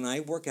when I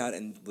work out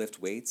and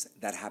lift weights,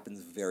 that happens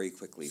very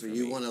quickly for me.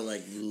 So you want to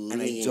like lean,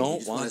 and I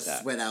don't want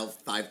that. Sweat out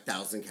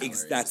 5,000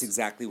 calories. That's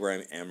exactly where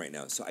I am right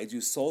now. So I do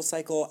Soul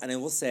Cycle, and I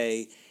will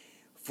say,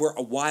 for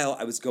a while,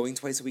 I was going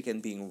twice a week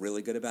and being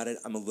really good about it.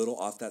 I'm a little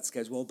off that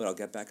schedule, but I'll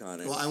get back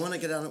on it. Well, I want to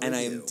get on it with you. And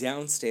I am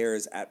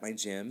downstairs at my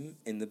gym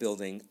in the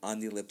building on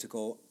the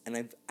elliptical, and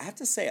I have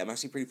to say, I'm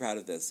actually pretty proud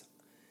of this.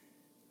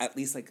 At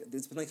least, like,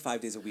 it's been like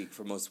 5 days a week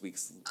for most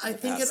weeks. I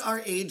think at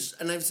our age,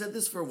 and I've said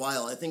this for a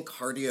while, I think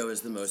cardio is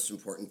the most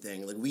important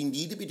thing. Like, we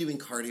need to be doing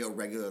cardio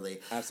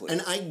regularly. Absolutely.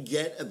 And I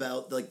get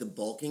about, like, the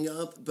bulking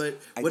up, but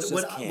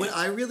what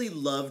I really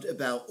loved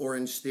about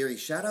Orange Theory,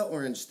 shout out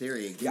Orange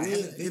Theory.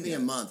 Give me a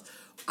month.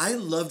 I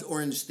loved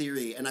Orange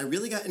Theory, and I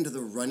really got into the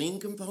running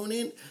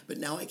component, but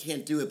now I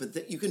can't do it.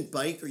 But you can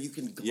bike or you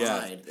can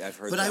glide. Yeah, I've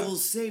heard that. But I will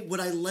say, what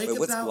I like about...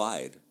 What's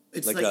glide?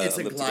 It's like it's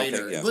a glider.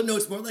 Thing, yeah. But no,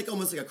 it's more like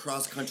almost like a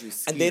cross-country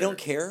skier. And they don't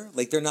care?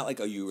 Like, they're not like,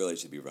 oh, you really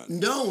should be running.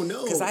 No.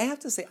 Because I have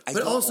to say, I but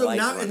don't also like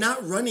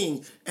not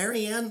running.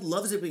 Ariane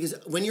loves it because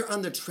when you're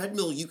on the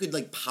treadmill, you could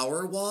like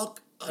power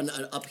walk an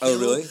uphill. Oh,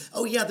 really?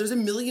 Oh, yeah, there's a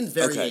million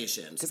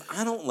variations. Because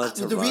I don't love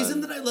to The run.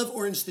 reason that I love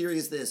Orange Theory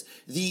is this.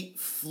 The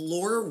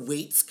floor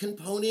weights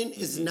component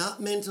is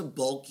not meant to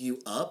bulk you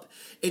up.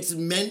 It's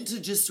meant to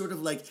just sort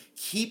of like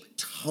keep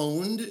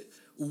toned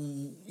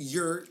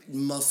your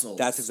muscles.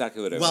 That's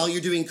exactly what I while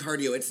you're doing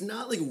cardio. It's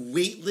not like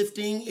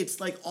weightlifting. It's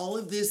like all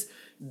of this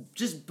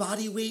just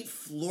body weight,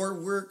 floor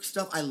work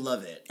stuff. I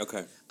love it.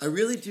 Okay. I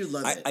really do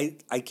love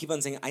it. I keep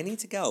on saying, I need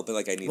to go, but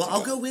like I need to go. Well,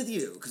 I'll go with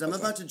you, because I'm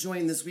about to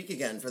join this week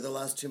again for the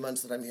last 2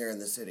 months that I'm here in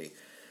the city.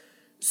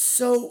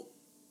 So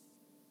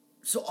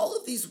all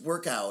of these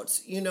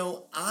workouts, you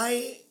know,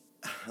 I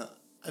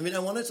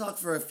want to talk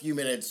for a few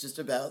minutes just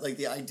about, like,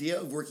 the idea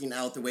of working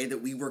out the way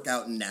that we work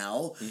out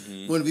now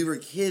when we were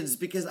kids,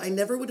 because I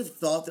never would have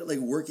thought that, like,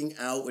 working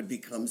out would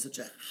become such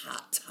a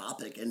hot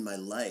topic in my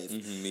life.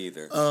 Me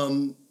either.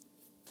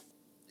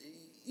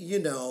 You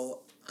know,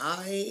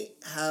 I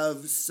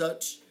have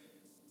such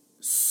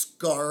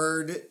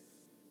scarred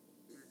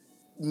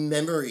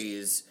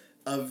memories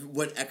of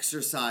what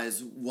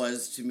exercise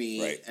was to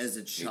me as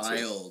a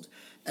child.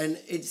 And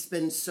it's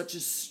been such a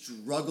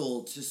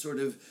struggle to sort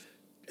of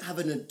have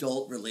an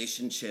adult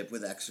relationship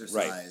with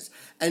exercise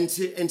and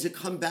to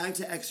come back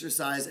to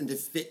exercise and to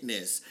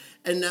fitness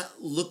and not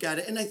look at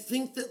it. And I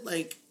think that,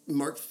 like,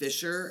 Mark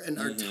Fisher and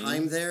our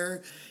time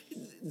there,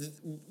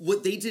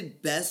 what they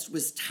did best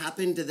was tap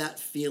into that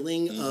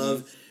feeling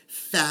of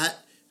fat,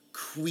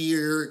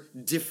 queer,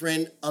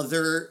 different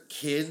other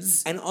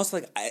kids. And also,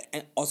 like,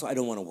 I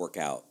don't want to work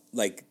out.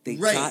 Like, they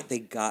got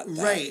that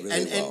really well.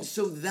 And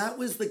so that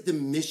was, like, the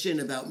mission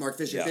about Mark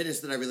Fisher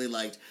Fitness that I really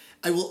liked.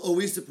 I will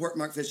always support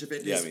Mark Fisher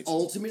Fitness. Me too.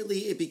 Ultimately,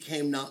 it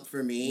became not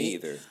for me. Me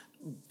either.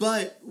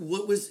 But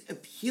what was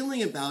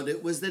appealing about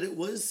it was that it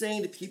was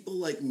saying to people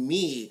like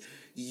me,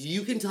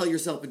 you can tell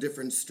yourself a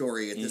different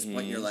story at this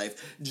point in your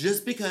life.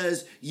 Just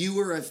because you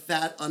were a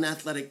fat,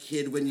 unathletic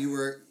kid when you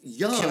were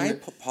young. Can I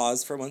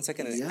pause for 1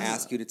 second and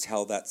ask you to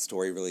tell that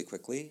story really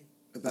quickly?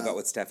 About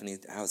how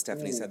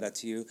Stephanie said that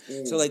to you.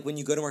 So, like, when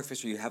you go to Mark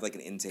Fisher, you have, like,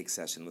 an intake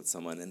session with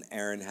someone, and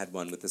Aaron had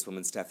one with this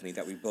woman, Stephanie,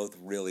 that we both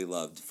really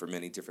loved for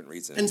many different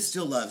reasons. And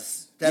still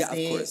loves.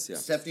 Stephanie, of course,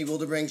 Stephanie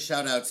Wildebring,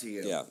 shout out to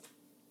you. Yeah.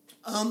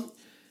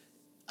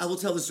 I will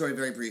tell the story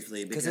very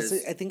briefly because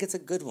I think it's a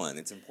good one.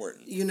 It's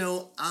important. You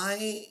know,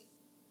 I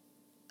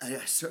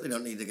certainly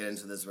don't need to get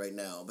into this right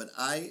now, but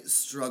I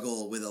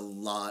struggle with a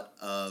lot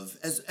of,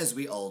 as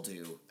we all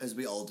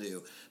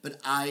do,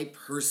 but I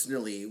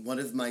personally, one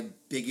of my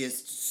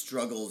biggest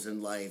struggles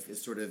in life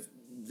is sort of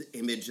the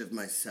image of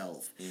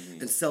myself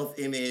and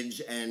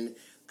self-image and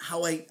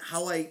how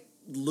I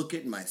look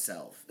at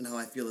myself and how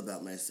I feel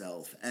about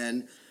myself.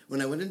 And when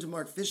I went into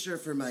Mark Fisher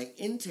for my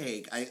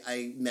intake,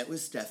 I met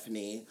with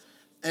Stephanie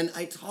and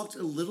I talked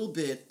a little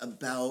bit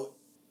about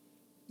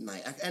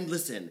and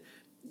listen,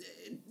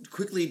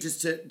 quickly,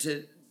 just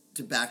to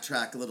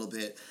backtrack a little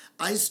bit,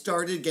 I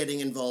started getting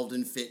involved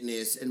in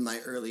fitness in my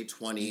early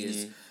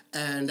 20s,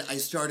 and I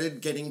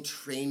started getting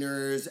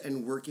trainers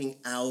and working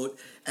out,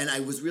 and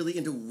I was really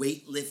into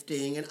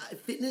weightlifting, and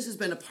fitness has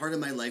been a part of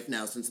my life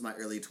now since my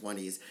early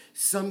 20s.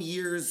 Some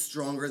years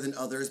stronger than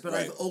others, but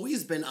I've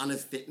always been on a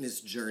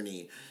fitness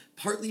journey,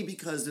 partly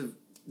because of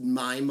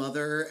my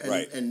mother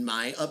and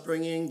my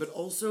upbringing, but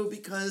also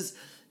because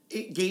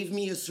it gave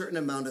me a certain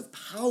amount of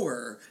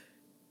power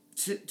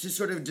to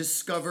sort of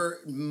discover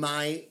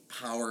my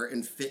power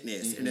in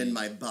fitness and in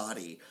my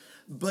body.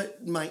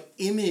 But my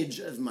image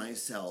of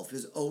myself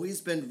has always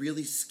been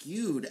really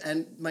skewed.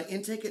 And my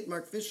intake at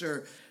Mark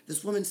Fisher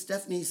this woman,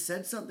 Stephanie,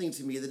 said something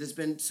to me that has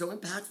been so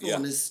impactful Yeah.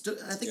 and has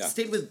I think Yeah.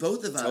 stayed with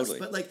both of us. Totally.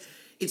 But, like,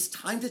 it's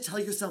time to tell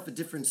yourself a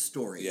different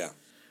story. Yeah.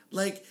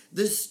 Like,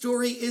 the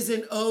story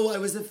isn't, oh, I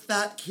was a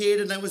fat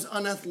kid and I was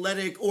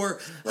unathletic, or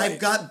Right. I've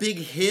got big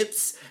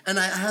hips and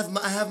I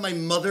have my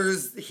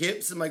mother's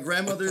hips and my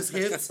grandmother's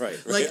hips. Right,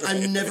 Like, right.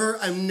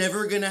 I'm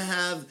never gonna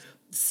have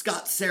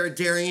Scott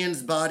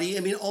Saradarian's body.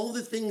 I mean, all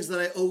the things that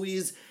I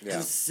always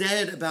have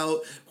said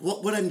about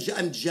what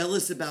I'm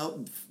jealous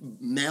about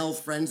male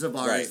friends of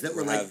ours Right, that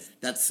were who like, have-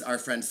 that's our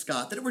friend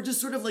Scott, that were just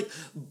sort of like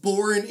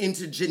born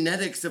into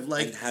genetics of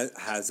like And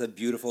has a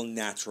beautiful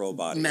natural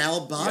body.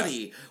 male body.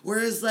 Yeah.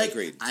 Whereas like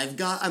Agreed.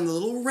 I'm a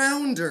little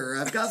rounder,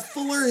 I've got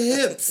fuller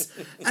hips.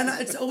 And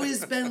it's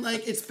always been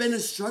like, it's been a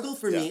struggle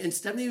for me. Yeah. And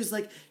Stephanie was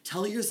like,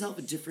 tell yourself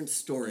a different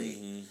story.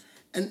 Mm-hmm.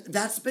 And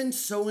that's been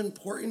so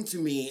important to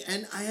me.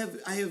 And I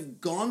have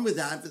gone with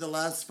that for the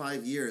last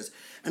 5 years.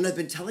 And I've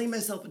been telling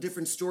myself a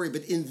different story.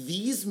 But in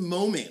these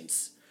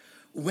moments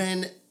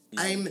when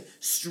I'm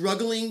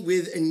struggling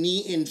with a knee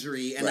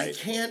injury and I Right.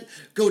 can't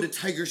go to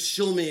Tiger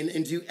Schulman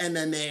and do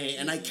MMA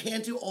and I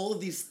can't do all of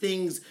these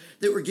things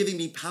that were giving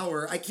me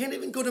power. I can't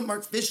even go to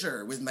Mark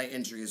Fisher with my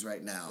injuries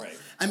right now. Right.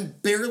 I'm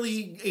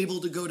barely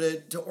able to go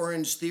to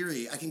Orange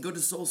Theory. I can go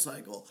to Soul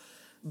Cycle.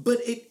 But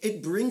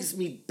it brings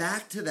me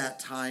back to that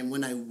time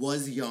when I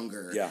was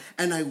younger. Yeah.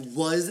 And I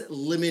was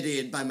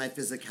limited by my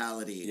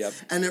physicality. Yep.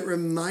 And it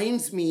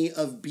reminds me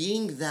of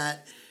being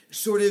that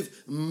sort of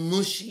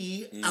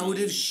mushy, out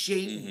of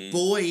shape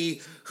boy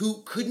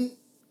who couldn't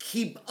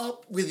keep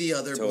up with the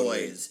other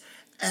Totally. boys.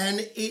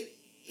 And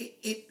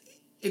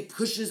it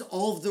pushes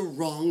all of the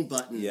wrong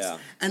buttons. Yeah.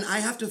 And I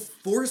have to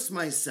force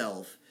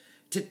myself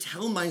to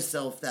tell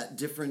myself that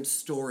different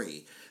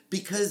story.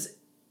 Because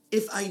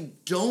if I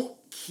don't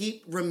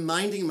keep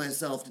reminding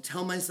myself to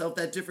tell myself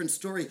that different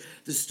story,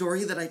 the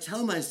story that I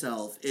tell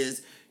myself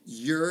is,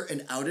 you're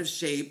an out of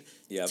shape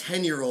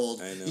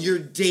 10-year-old. I know. You're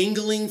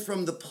dangling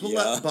from the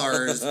pull-up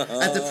bars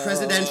at the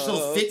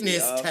presidential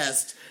fitness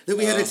test that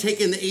we had to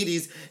take in the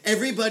 80s.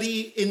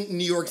 Everybody in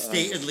New York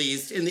State, at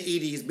least, in the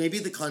 80s, maybe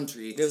the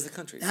country. It was the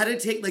country. Had to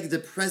take, like, the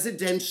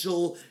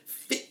presidential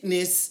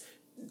fitness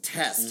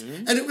test.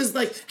 Mm-hmm. And it was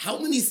like, how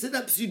many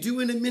sit-ups you do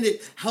in a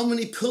minute, how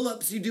many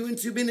pull-ups you do in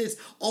 2 minutes,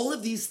 all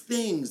of these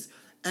things.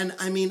 And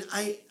I mean,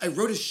 I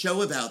wrote a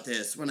show about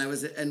this when I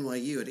was at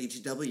NYU at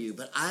HEW,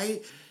 but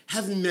I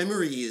have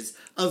memories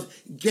of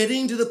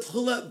getting to the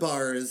pull-up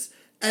bars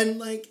and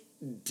like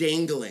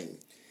dangling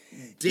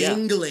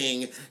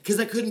because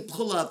I couldn't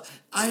pull up.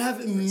 I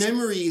have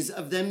memories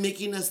of them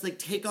making us like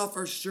take off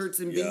our shirts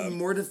and being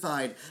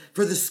mortified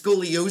for the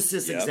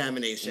scoliosis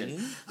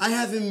examination. I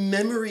have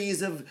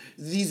memories of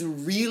these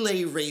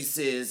relay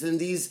races and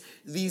these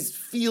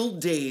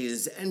field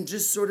days and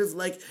just sort of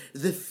like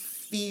the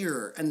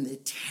fear and the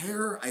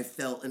terror I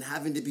felt in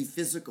having to be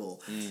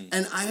physical.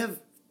 And I have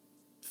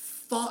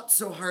fought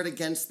so hard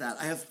against that.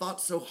 I have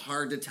fought so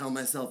hard to tell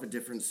myself a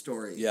different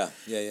story. Yeah.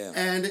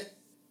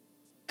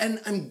 And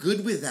I'm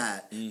good with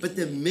that. But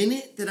the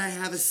minute that I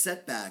have a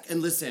setback,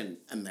 and listen,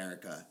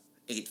 America,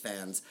 8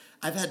 fans,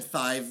 I've had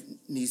 5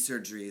 knee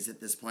surgeries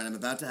at this point. I'm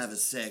about to have a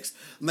 6th.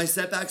 My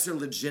setbacks are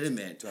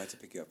legitimate. Do I have to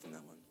pick you up from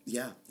that one?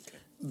 Yeah. Okay.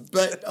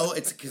 But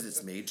it's because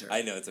it's major.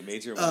 I know it's a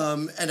major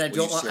one. And I Will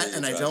don't you want share your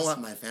and I drugs? don't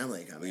want my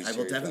family coming. Will you I will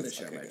share your definitely drugs?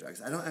 share Okay, my good.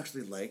 drugs. I don't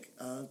actually like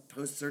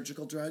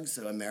post-surgical drugs,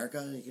 so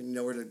America, you can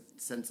know where to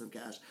send some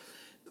cash.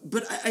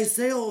 But I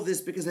say all of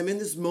this because I'm in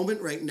this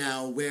moment right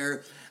now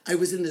where I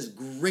was in this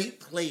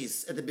great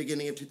place at the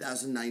beginning of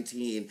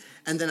 2019,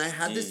 and then I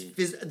had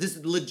this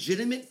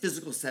legitimate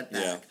physical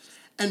setback. Yeah.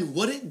 And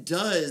what it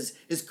does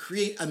is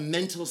create a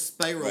mental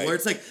spiral Right. where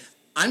it's like,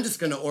 I'm just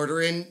gonna order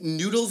in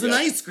noodles and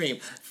ice cream.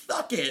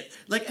 Fuck it.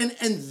 Like, and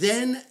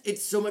then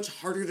it's so much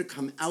harder to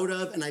come out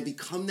of, and I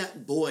become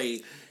that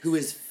boy who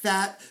is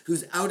fat,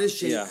 who's out of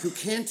shape, who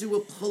can't do a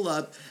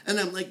pull-up, and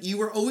I'm like, you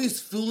were always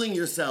fooling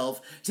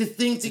yourself to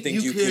think that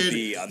you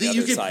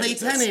could play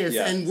tennis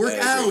and work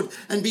out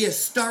and be a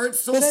star at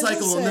Soul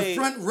Cycle in the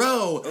front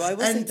row. Well, I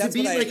will say and that's to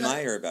be what I like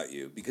admire about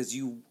you, because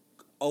you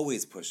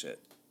always push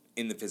it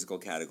in the physical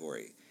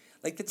category.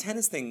 Like, the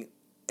tennis thing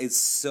is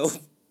so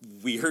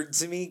weird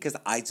to me because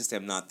I just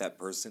am not that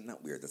person.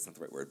 Not weird, that's not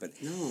the right word, but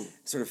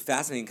sort of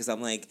fascinating because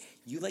I'm like,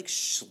 you like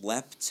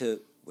schlep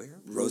to where?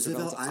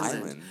 Roosevelt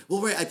Island.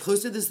 Well, right. I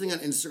posted this thing on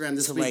Instagram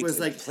this week. Like, Was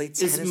like, play is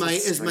tennis my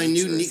with new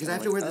knee? strangers. Because I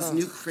have to wear this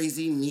new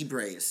crazy knee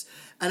brace,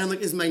 and I'm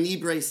like, is my knee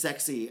brace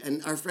sexy?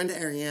 And our friend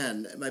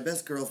Ariane, my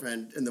best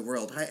girlfriend in the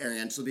world, hi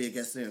Ariane, she'll be a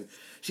guest soon.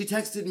 She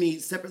texted me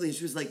separately, and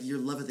she was like, "Your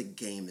love of the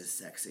game is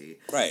sexy."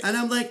 Right. And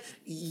I'm like,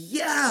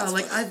 yeah, That's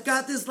like funny. I've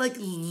got this like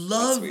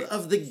love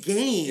of the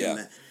game,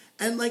 Yeah.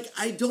 and like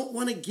I don't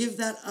want to give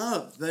that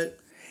up, but.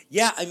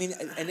 Yeah, I mean,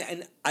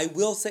 and I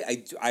will say,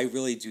 I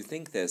really do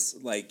think this,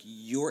 like,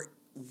 you're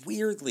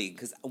weirdly,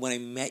 because when I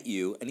met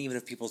you, and even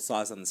if people saw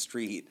us on the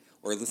street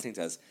or listening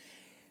to us,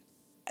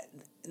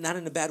 not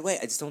in a bad way,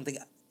 I just don't think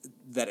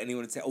that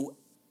anyone would say, oh,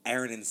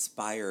 Aaron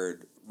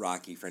inspired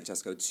Rocky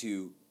Francesco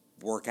to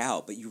work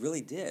out, but you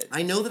really did.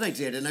 I know that I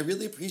did, and I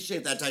really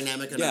appreciate that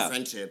dynamic in our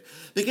friendship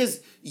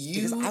because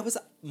I was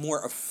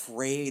more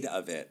afraid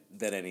of it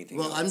than anything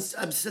else.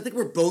 I think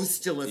we're both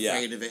still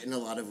afraid of it in a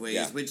lot of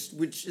ways,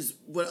 which is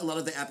what a lot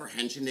of the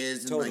apprehension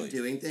is in like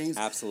doing things.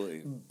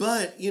 Absolutely.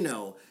 But, you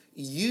know,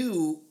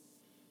 you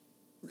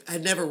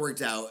had never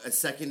worked out a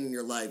second in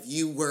your life.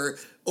 You were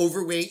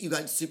overweight, you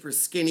got super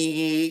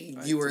skinny,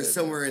 you were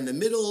somewhere in the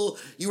middle,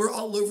 you were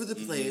all over the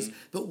place.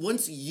 But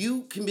once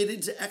you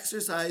committed to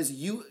exercise,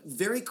 you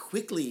very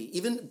quickly,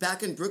 even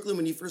back in Brooklyn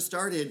when you first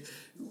started,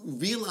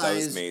 realized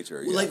that was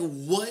major, like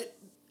what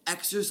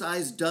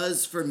exercise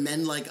does for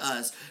men like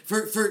us.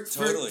 For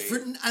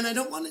and I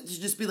don't want it to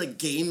just be like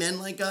gay men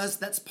like us,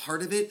 that's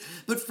part of it,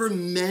 but for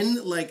men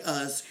like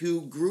us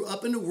who grew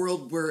up in a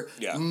world where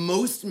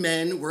most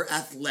men were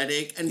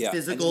athletic and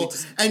physical,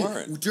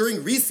 and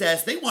during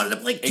recess they wanted to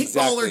play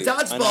kickball or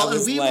dodgeball,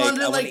 and we wanted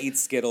to like eat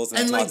Skittles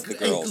and talk to the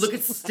girls. And look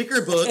at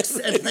sticker books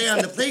and play on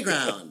the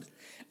playground.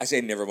 Actually,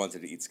 I never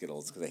wanted to eat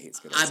Skittles because I hate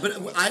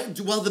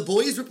Skittles. While the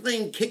boys were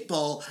playing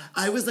kickball,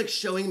 I was like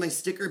showing my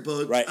sticker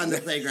book on the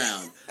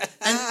playground.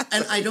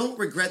 And I don't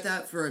regret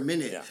that for a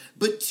minute. Yeah.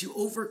 But to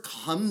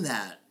overcome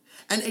that,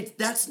 and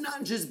that's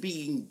not just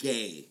being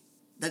gay,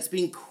 that's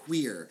being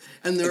queer.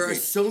 And there are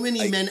so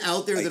many men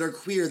out there that are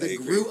queer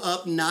that grew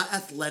up not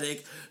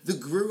athletic,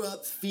 that grew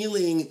up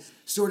feeling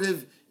sort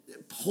of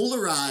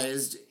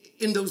polarized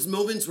in those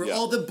moments where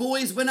all the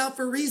boys went out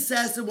for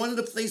recess and wanted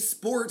to play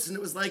sports, and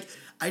it was like,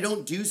 I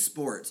don't do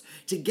sports.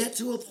 To get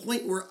to a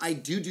point where I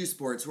do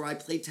sports, where I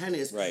play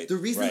tennis, the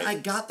reason I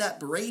got that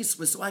brace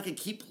was so I could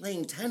keep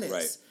playing tennis.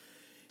 Right.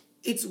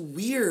 It's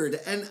weird,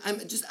 and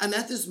I'm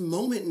at this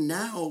moment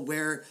now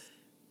where,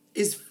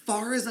 as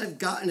far as I've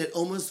gotten at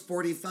almost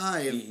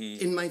 45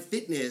 in my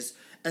fitness,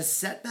 a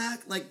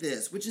setback like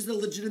this, which is a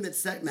legitimate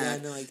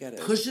setback, I get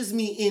it, pushes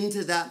me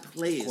into that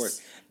place. Of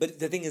course. But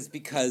the thing is,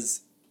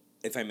 because,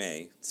 if I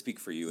may speak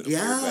for you in a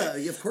weird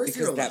way, of course,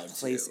 because that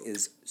place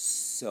is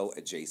so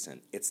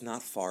adjacent. It's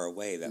not far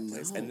away, that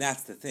place. And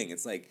that's the thing.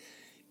 It's like,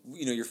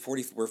 you know,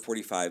 we're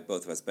 45,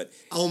 both of us, but...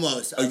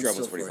 Almost. Oh, you're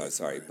almost 45,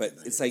 sorry. But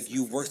it's like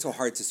you work so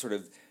hard to sort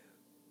of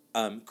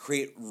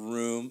create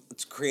room,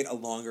 to create a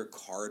longer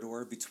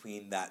corridor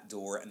between that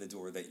door and the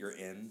door that you're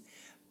in.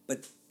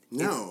 But...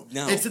 No.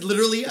 It's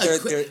literally a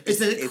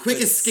quick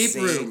escape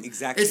room.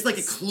 Exactly. It's like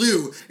a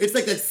clue. It's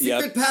like a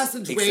secret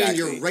passageway, and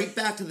you're right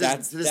back to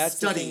the study. That's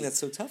the thing that's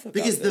so tough about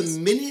because this.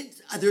 The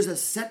minute there's a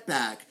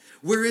setback,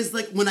 whereas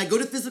like when I go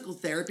to physical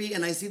therapy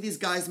and I see these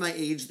guys my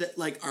age that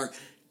like are...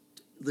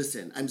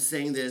 Listen, I'm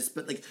saying this,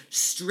 but like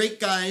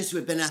straight guys who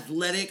have been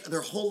athletic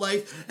their whole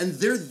life, and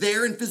they're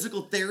there in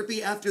physical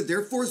therapy after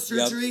their fourth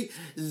surgery,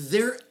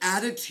 their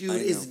attitude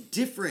is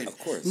different. Of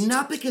course.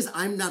 Not because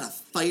I'm not a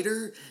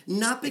fighter,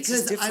 not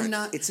because I'm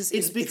not...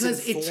 It's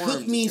because it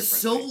took me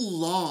so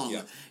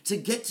long to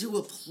get to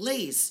a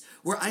place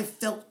where I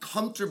felt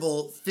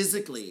comfortable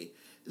physically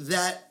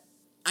that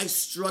I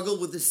struggle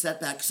with the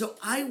setback. So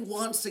I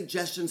want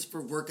suggestions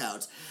for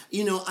workouts.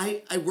 You know,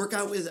 I work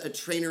out with a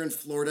trainer in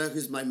Florida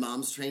who's my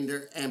mom's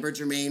trainer, Amber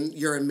Germain.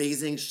 You're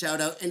amazing. Shout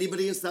out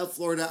anybody in South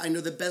Florida. I know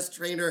the best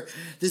trainer.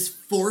 This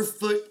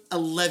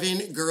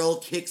 4'11" girl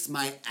kicks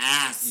my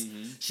ass.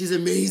 She's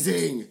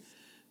amazing.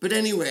 But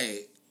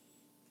anyway,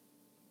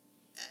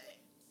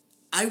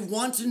 I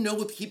want to know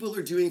what people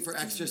are doing for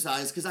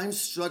exercise because I'm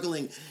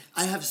struggling.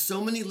 I have so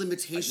many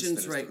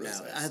limitations right now.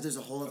 There's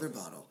a whole other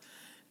bottle.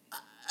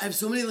 I have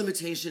so many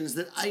limitations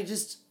that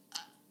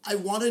I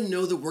want to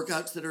know the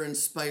workouts that are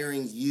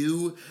inspiring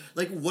you.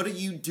 Like, what are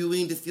you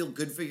doing to feel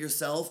good for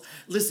yourself?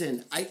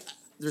 Listen,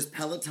 there's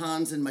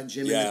Pelotons in my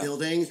gym in the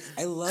building.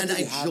 I love and that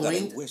you have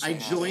that. I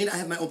joined. I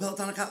have my own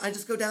Peloton account. I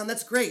just go down.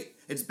 That's great.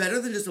 It's better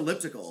than just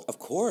elliptical. Of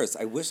course.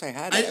 I wish I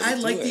had it. I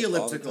like the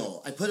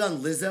elliptical. I put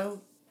on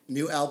Lizzo.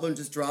 New album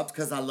just dropped,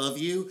 Cause I Love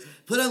You.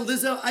 Put on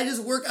Lizzo. I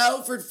just work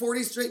out for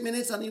 40 straight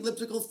minutes on the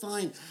elliptical.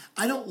 Fine.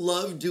 I don't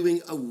love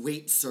doing a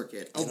weight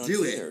circuit. I'll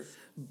do it.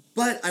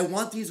 But I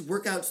want these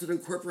workouts that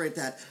incorporate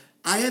that.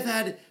 I have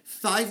had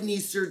 5 knee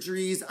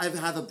surgeries. I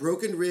have a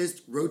broken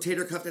wrist,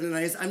 rotator cuff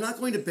tendonitis. I'm not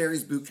going to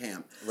Barry's boot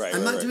camp.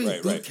 I'm not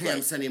doing boot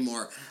camps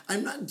anymore. I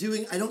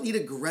don't need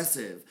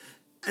aggressive.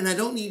 And I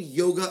don't need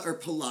yoga or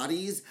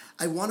Pilates.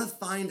 I want to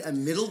find a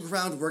middle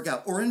ground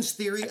workout. Orange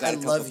Theory, I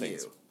love you.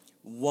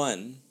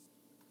 One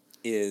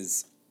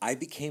is I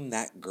became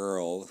that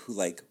girl who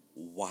like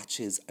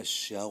watches a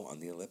show on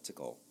the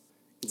elliptical.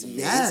 It's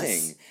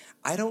amazing.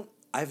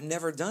 I've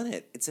never done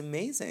it. It's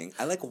amazing.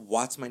 I like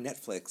watch my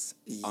Netflix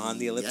on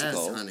the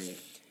elliptical. Yes, honey.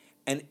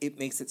 And it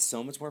makes it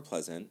so much more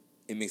pleasant.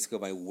 It makes it go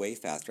by way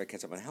faster. I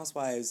catch up on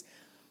Housewives.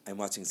 I'm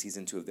watching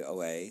season 2 of the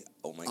OA.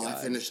 Oh my God.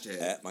 I finished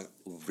it.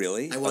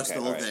 Really? I watched the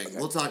whole thing. Okay.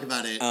 We'll talk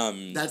about it.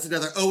 That's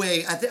another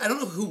OA. I don't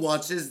know who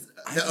watches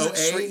the OA. I'm not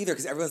sure either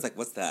because everyone's like,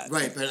 what's that?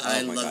 Right, but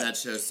I love that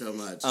show so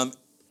much.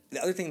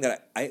 The other thing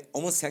that I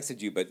almost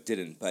texted you but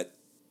didn't, but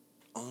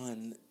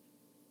on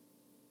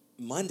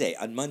Monday,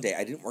 I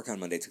didn't work on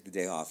Monday, I took the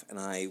day off, and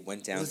I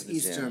went down to the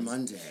Easter gym.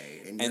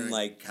 Monday, and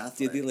like Catholic.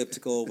 Did the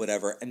elliptical,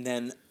 whatever, and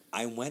then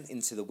I went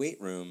into the weight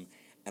room,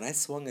 and I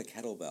swung a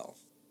kettlebell.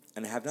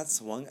 And I have not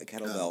swung a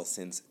kettlebell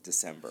since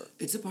December.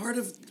 It's a part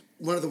of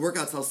one of the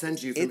workouts I'll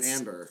send you from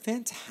Amber.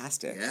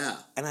 Fantastic. Yeah.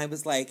 And I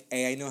was like,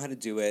 I know how to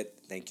do it.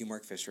 Thank you,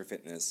 Mark Fisher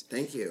Fitness.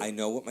 Thank you. I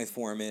know what my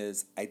form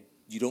is.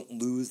 You don't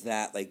lose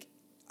that. Like,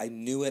 I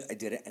knew it. I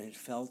did it. And it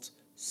felt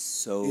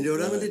so You know what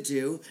good. I'm going to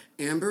do?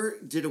 Amber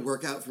did a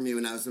workout for me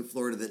when I was in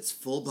Florida that's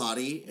full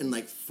body in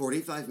like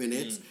 45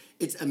 minutes.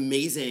 It's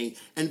amazing.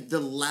 And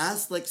the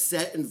last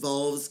set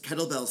involves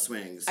kettlebell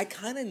swings. I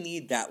kind of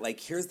need that.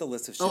 Like, here's the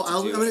list of shit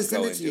I'm going to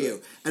send it to you.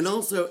 It. And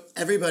also,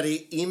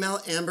 everybody,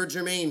 email Amber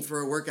Germain for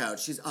a workout.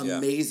 She's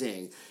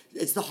amazing.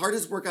 Yeah. It's the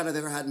hardest workout I've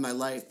ever had in my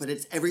life, but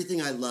it's everything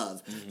I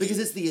love. Because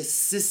it's the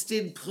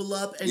assisted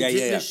pull-up and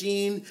dip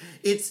machine.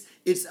 It's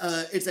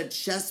a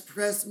chest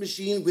press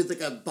machine with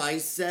like a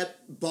bicep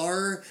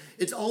bar.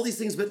 It's all these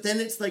things, but then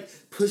it's like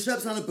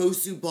push-ups on a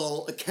Bosu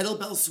ball, a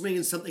kettlebell swing,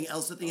 and something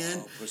else at the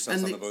end.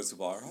 Push-ups on the Bosu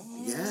bar.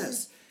 Oh.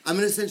 Yes. I'm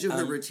going to send you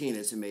her routine.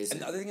 It's amazing.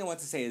 And the other thing I want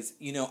to say is,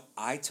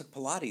 I took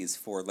Pilates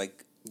for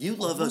You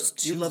love a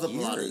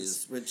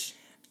Pilates, which...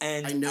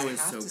 And I know I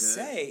it's have so to good.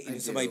 say,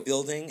 so my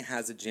building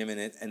has a gym in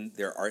it, and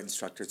there are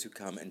instructors who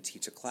come and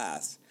teach a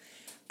class.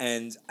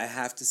 And I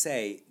have to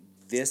say,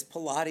 this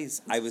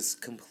Pilates, I was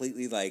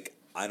completely like,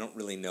 I don't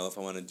really know if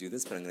I want to do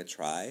this, but I'm going to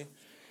try.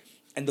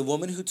 And the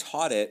woman who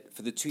taught it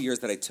for the 2 years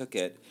that I took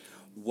it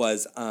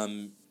was, her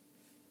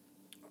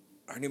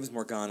name was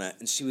Morgana,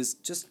 and she was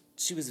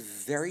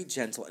very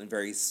gentle and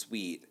very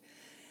sweet.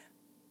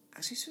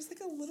 Actually, she was like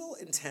a little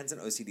intense and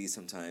OCD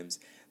sometimes,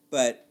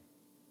 but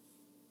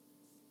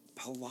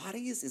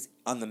Pilates is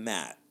on the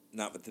mat,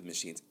 not with the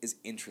machines, is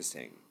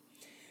interesting.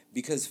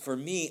 Because for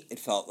me, it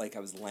felt like I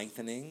was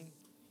lengthening.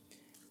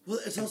 Well,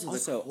 it's also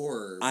the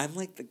core. I'm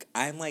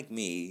like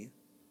me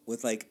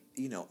with a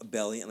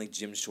belly and like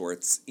gym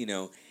shorts,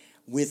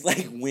 with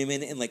like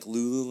women in like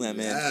Lululemon.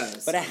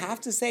 Yes. But I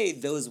have to say,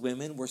 those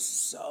women were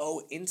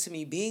so into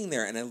me being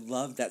there, and I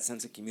loved that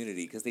sense of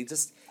community because they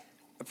just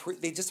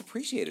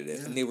appreciated it,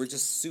 and they were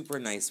just super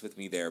nice with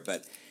me there.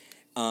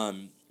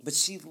 But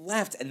she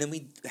left, and then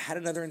we had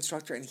another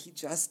instructor, and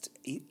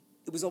it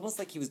was almost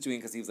like he was doing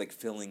because he was like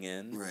filling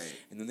in. Right.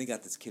 And then they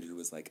got this kid who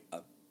was like a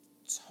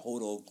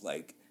total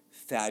like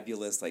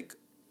fabulous like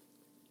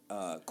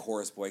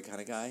chorus boy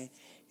kind of guy.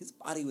 His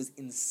body was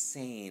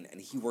insane,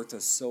 and he worked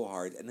us so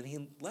hard, and then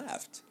he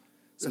left.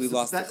 So we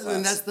lost the class.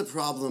 And that's the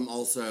problem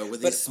also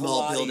with these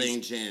small building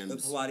gyms. But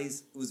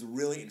Pilates was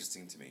really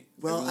interesting to me.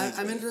 Well,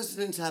 I'm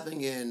interested in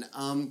tapping in.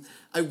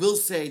 I will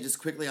say,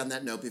 just quickly on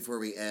that note before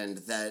we end,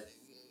 that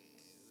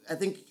I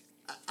think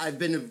I've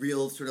been a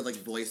real sort of like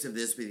voice of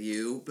this with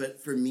you,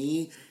 but for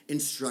me,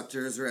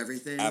 instructors are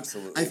everything.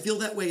 Absolutely. I feel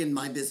that way in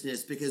my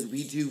business because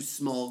we do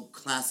small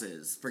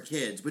classes for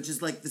kids, which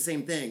is like the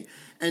same thing.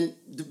 And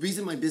the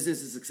reason my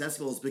business is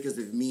successful is because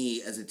of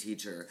me as a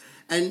teacher.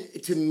 And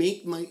to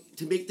make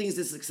things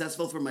as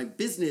successful for my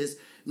business,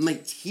 my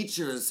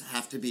teachers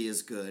have to be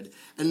as good.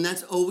 And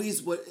that's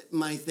always what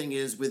my thing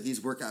is with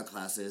these workout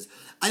classes.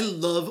 I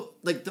love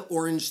like the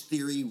Orange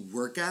Theory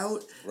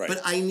workout, but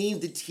I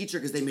need the teacher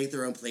because they make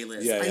their own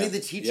playlist. I need the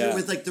teacher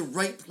with like the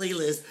right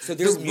playlist. So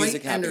there's the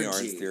music right happening energy.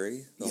 in Orange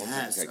Theory?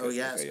 Yes. Okay,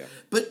 yes. Okay, yeah.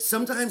 But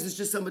sometimes it's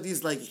just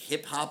somebody's like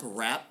hip hop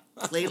rap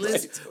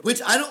playlist,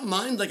 which I don't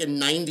mind like a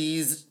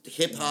 90s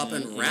hip hop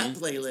and rap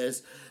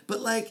playlist. But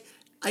like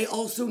I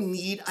also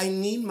need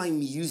my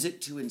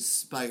music to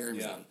inspire me.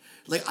 Yeah.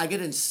 Like, I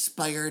get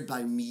inspired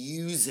by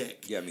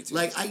music. Yeah, me too.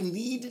 Like, I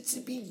need it to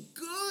be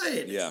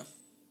good. Yeah,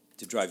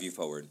 to drive you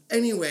forward.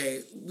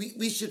 Anyway,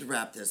 we should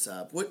wrap this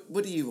up.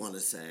 What do you want to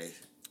say?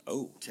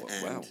 Oh, to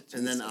end? Wow.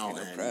 And then I'll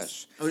end.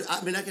 Fresh. Oh,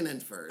 I mean, I can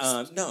end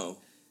first. No.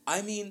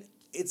 I mean,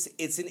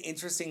 it's an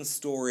interesting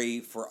story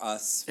for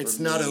us, for it's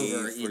me, not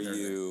over for either.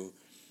 You.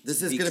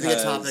 This is going to be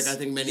a topic, I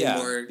think, many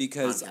more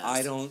because podcasts.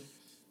 I don't...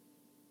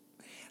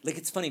 Like,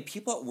 it's funny,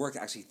 people at work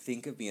actually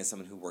think of me as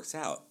someone who works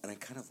out, and I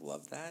kind of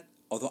love that.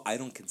 Although I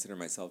don't consider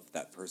myself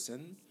that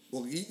person.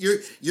 Well,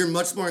 you're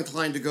much more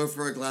inclined to go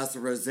for a glass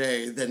of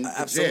rosé than the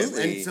gym,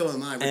 and so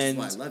am I, which is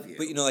why I love you.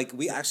 But like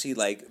we actually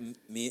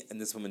me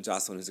and this woman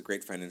Jocelyn, who's a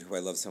great friend and who I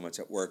love so much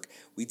at work.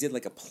 We did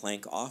like a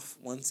plank off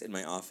once in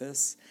my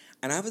office,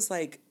 and I was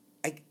like,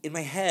 in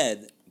my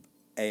head,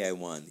 I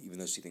won, even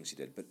though she thinks she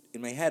did. But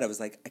in my head, I was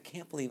like, I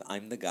can't believe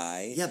I'm the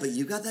guy. Yeah, but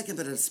you got that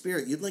competitive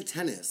spirit. You'd like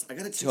tennis. I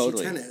gotta teach you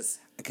tennis.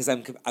 Because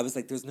I was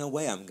like, there's no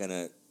way I'm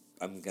gonna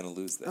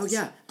lose this. Oh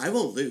yeah, I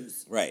won't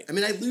lose. Right. I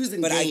mean, I lose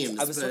in games.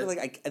 I was sort of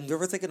like, and there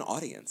was like an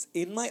audience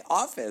in my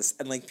office,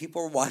 and like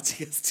people were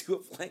watching us do a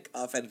plank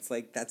off, and it's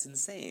like that's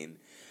insane.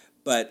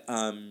 But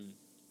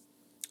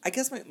I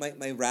guess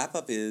my wrap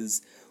up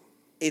is,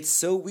 it's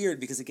so weird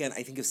because again,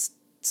 I think if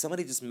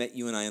somebody just met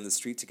you and I on the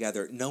street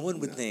together, no one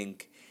would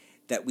think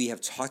that we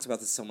have talked about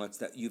this so much,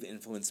 that you've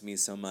influenced me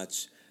so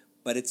much.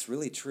 But it's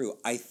really true.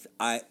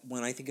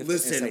 When I think of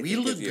fitness, we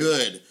look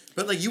good,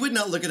 but like you would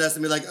not look at us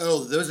and be like,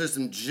 "Oh, those are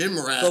some gym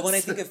rats." But when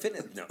I think of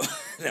fitness, no.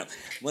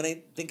 When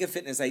I think of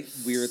fitness, I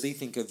weirdly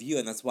think of you,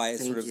 and that's why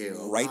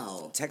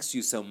I text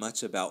you so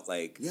much about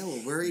like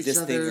we're each this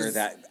other's... thing or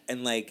that,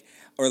 and like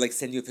or like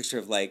send you a picture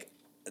of like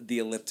the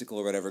elliptical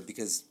or whatever,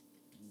 because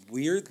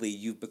weirdly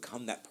you've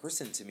become that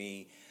person to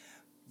me,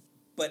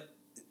 but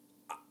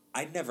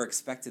I never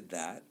expected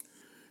that.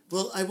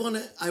 Well, I want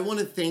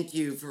to thank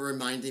you for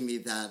reminding me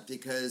that,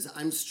 because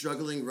I'm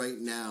struggling right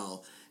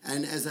now,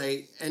 and as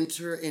I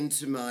enter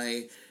into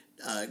my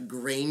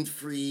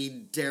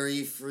grain-free,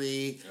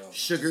 dairy-free,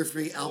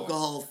 sugar-free,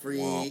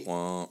 alcohol-free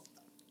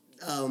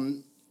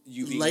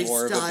you being lifestyle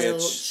more of a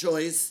bitch.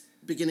 Choice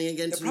beginning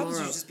again the tomorrow. The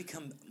problem is you just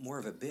become more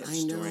of a bitch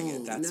I know. during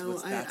it. That's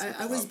what's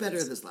I was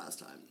better this last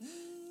time.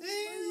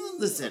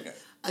 Listen, okay.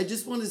 I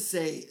just want to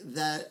say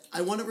that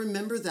I want to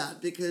remember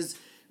that, because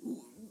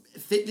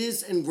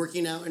fitness and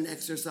working out and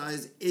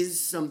exercise is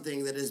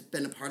something that has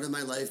been a part of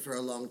my life for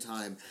a long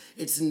time.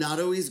 It's not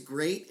always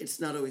great, it's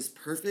not always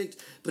perfect,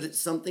 but it's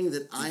something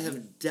that I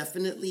have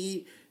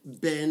definitely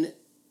been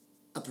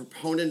a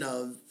proponent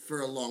of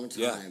for a long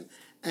time. Yeah.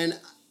 And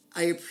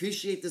I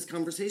appreciate this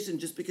conversation,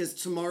 just because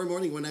tomorrow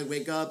morning when I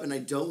wake up and I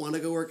don't want to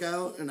go work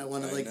out and I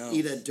want to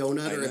eat a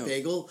donut or a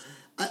bagel,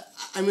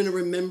 I'm going to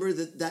remember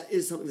that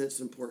is something that's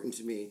important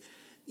to me.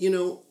 You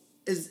know,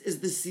 as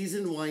the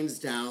season winds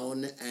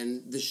down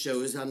and the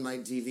shows on my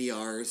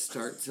DVR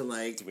start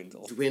to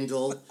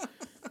dwindle,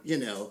 you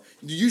know,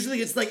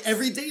 usually it's like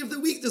every day of the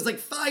week there's like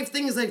 5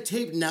 things I've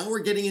taped. Now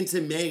we're getting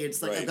into May.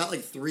 It's like I've got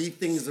like 3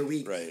 things a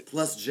week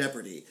plus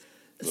Jeopardy.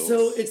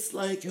 So it's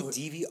like... You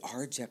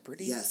DVR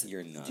Jeopardy? Yes.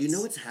 You're nuts. Do you know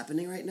what's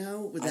happening right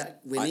now with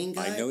that winning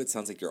guy? I know it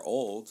sounds like you're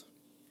old.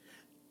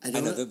 I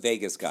know the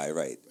Vegas guy,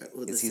 right?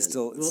 Well, is he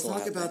still... We'll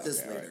talk about this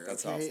later, right,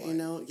 that's okay? Offline. You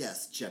know?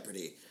 Yes,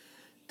 Jeopardy.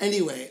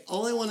 Anyway,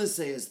 all I want to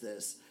say is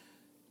this.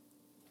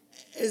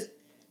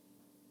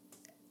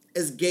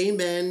 As gay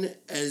men,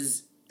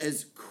 as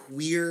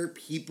queer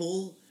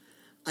people,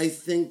 I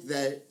think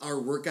that our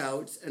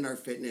workouts and our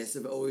fitness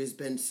have always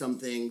been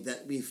something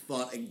that we've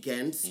fought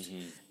against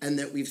and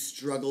that we've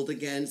struggled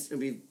against and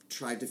we've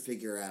tried to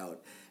figure out.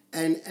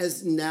 And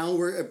as now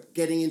we're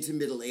getting into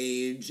middle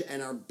age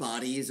and our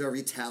bodies are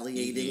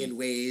retaliating in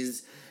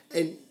ways,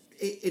 and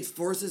it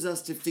forces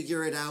us to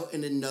figure it out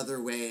in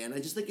another way. And I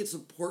just think it's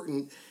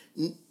important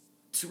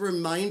to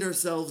remind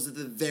ourselves of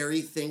the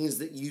very things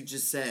that you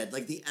just said.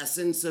 Like, the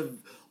essence of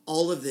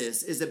all of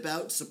this is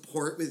about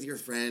support with your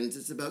friends.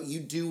 It's about you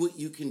do what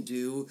you can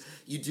do.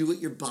 You do what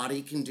your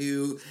body can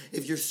do.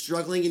 If you're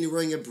struggling and you're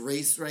wearing a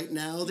brace right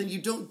now, then you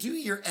don't do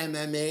your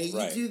MMA.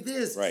 You do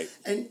this. Right.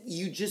 And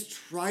you just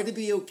try to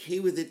be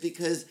okay with it,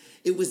 because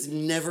it was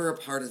never a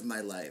part of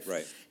my life.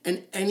 Right.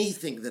 And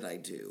anything that I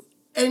do,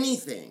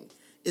 anything,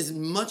 is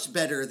much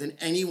better than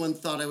anyone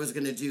thought I was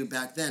going to do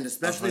back then,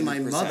 especially 100%. My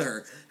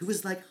mother, who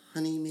was like,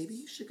 honey, maybe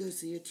you should go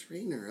see a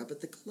trainer up at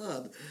the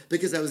club,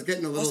 because I was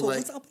getting a little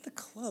what's up at the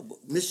club?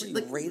 Mission,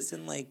 like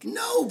racing, like...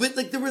 No, but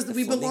like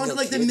we belonged to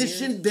like the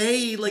Mission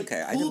Bay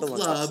pool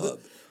club.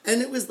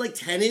 And it was like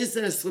tennis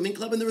and a swimming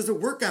club, and there was a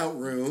workout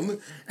room,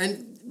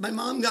 and my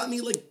mom got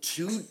me like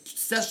 2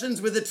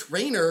 sessions with a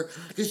trainer,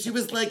 because she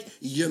was like,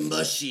 you're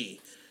mushy.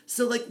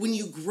 So like when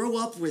you grow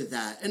up with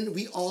that, and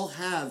we all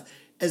have...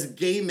 as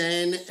gay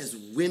men, as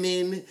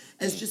women,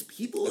 as just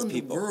people the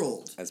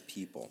world. As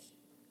people.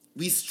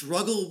 We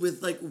struggle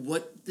with, like,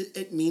 what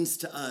it means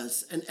to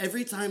us. And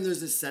every time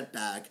there's a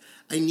setback,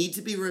 I need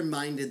to be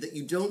reminded that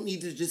you don't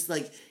need to just,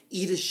 like,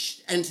 eat a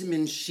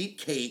Entenmann sheet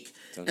cake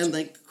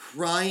like,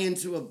 cry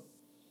into a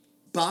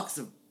box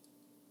of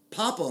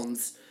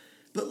Pop-Ums.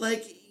 But,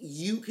 like,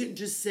 you can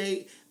just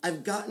say,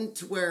 I've gotten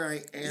to where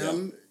I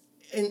am...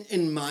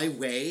 In my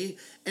way,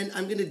 and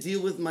I'm going to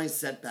deal with my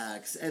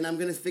setbacks, and I'm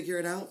going to figure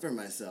it out for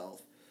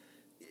myself.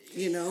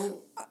 You know?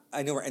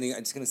 I know we're ending.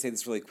 I'm just going to say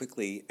this really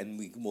quickly,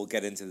 and we'll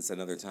get into this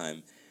another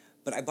time.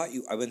 But I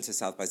went to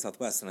South by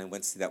Southwest, and I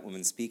went to see that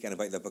woman speak, and I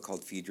bought that book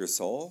called Feed Your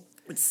Soul.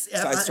 It's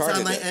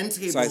on my end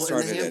table in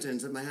the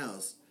Hamptons at my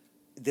house.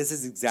 This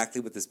is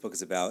exactly what this book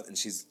is about, and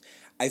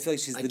I feel like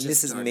she's the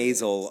Mrs.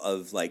 Maisel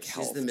of, like,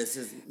 health. She's the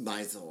Mrs.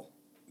 Maisel.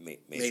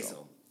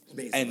 Maisel.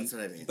 And, that's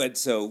what I mean. But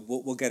so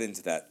we'll get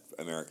into that,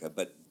 America.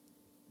 But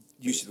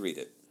you should read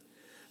it.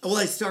 Well,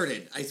 I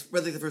started. I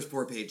read like the first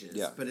 4 pages.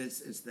 Yeah. But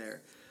it's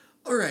there.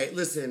 All right,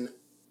 listen.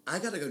 I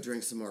gotta go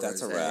drink some more.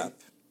 That's rosé. A wrap.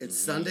 It's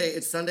Sunday.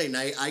 It's Sunday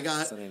night. I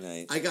got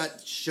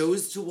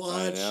shows to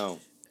watch. I know.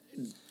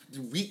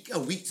 A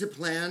week to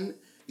plan.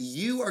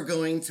 You are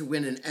going to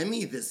win an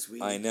Emmy this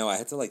week. I know. I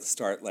had to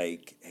start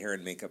hair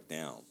and makeup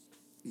now.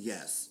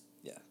 Yes.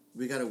 Yeah.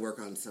 We got to work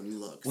on some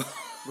looks.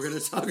 We're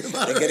going to talk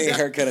about it. Getting a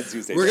haircut on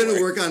Tuesday. We're going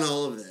to work on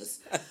all of this.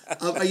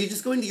 Are you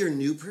just going to your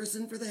new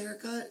person for the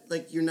haircut?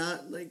 Like, you're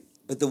not, like...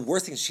 But the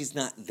worst thing is she's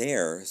not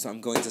there, so I'm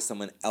going to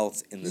someone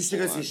else in the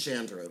salon. You should go see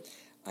Chandra.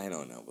 I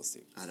don't know. We'll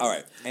see. All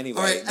right. Anyway.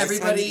 All right,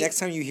 everybody. Next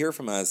time you hear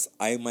from us,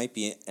 I might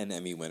be an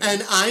Emmy winner.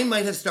 And I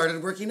might have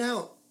started working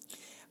out.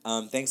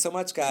 Thanks so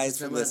much, guys,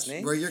 for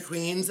listening. We're your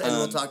queens, and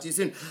we'll talk to you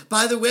soon.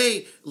 By the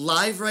way,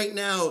 live right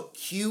now,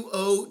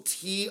 QOTRT.com,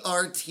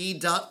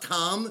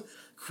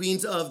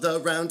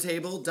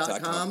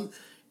 queensoftheroundtable.com,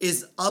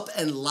 is up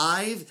and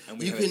live.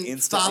 And you can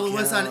follow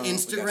us on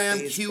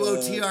Instagram,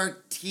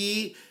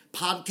 QOTRT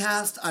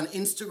podcast on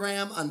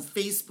Instagram, on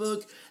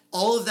Facebook,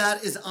 All of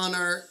that is on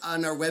our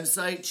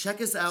website. Check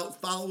us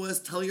out. Follow us.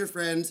 Tell your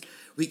friends.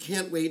 We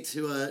can't wait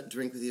to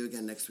drink with you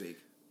again next week.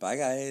 Bye,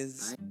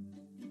 guys. Bye.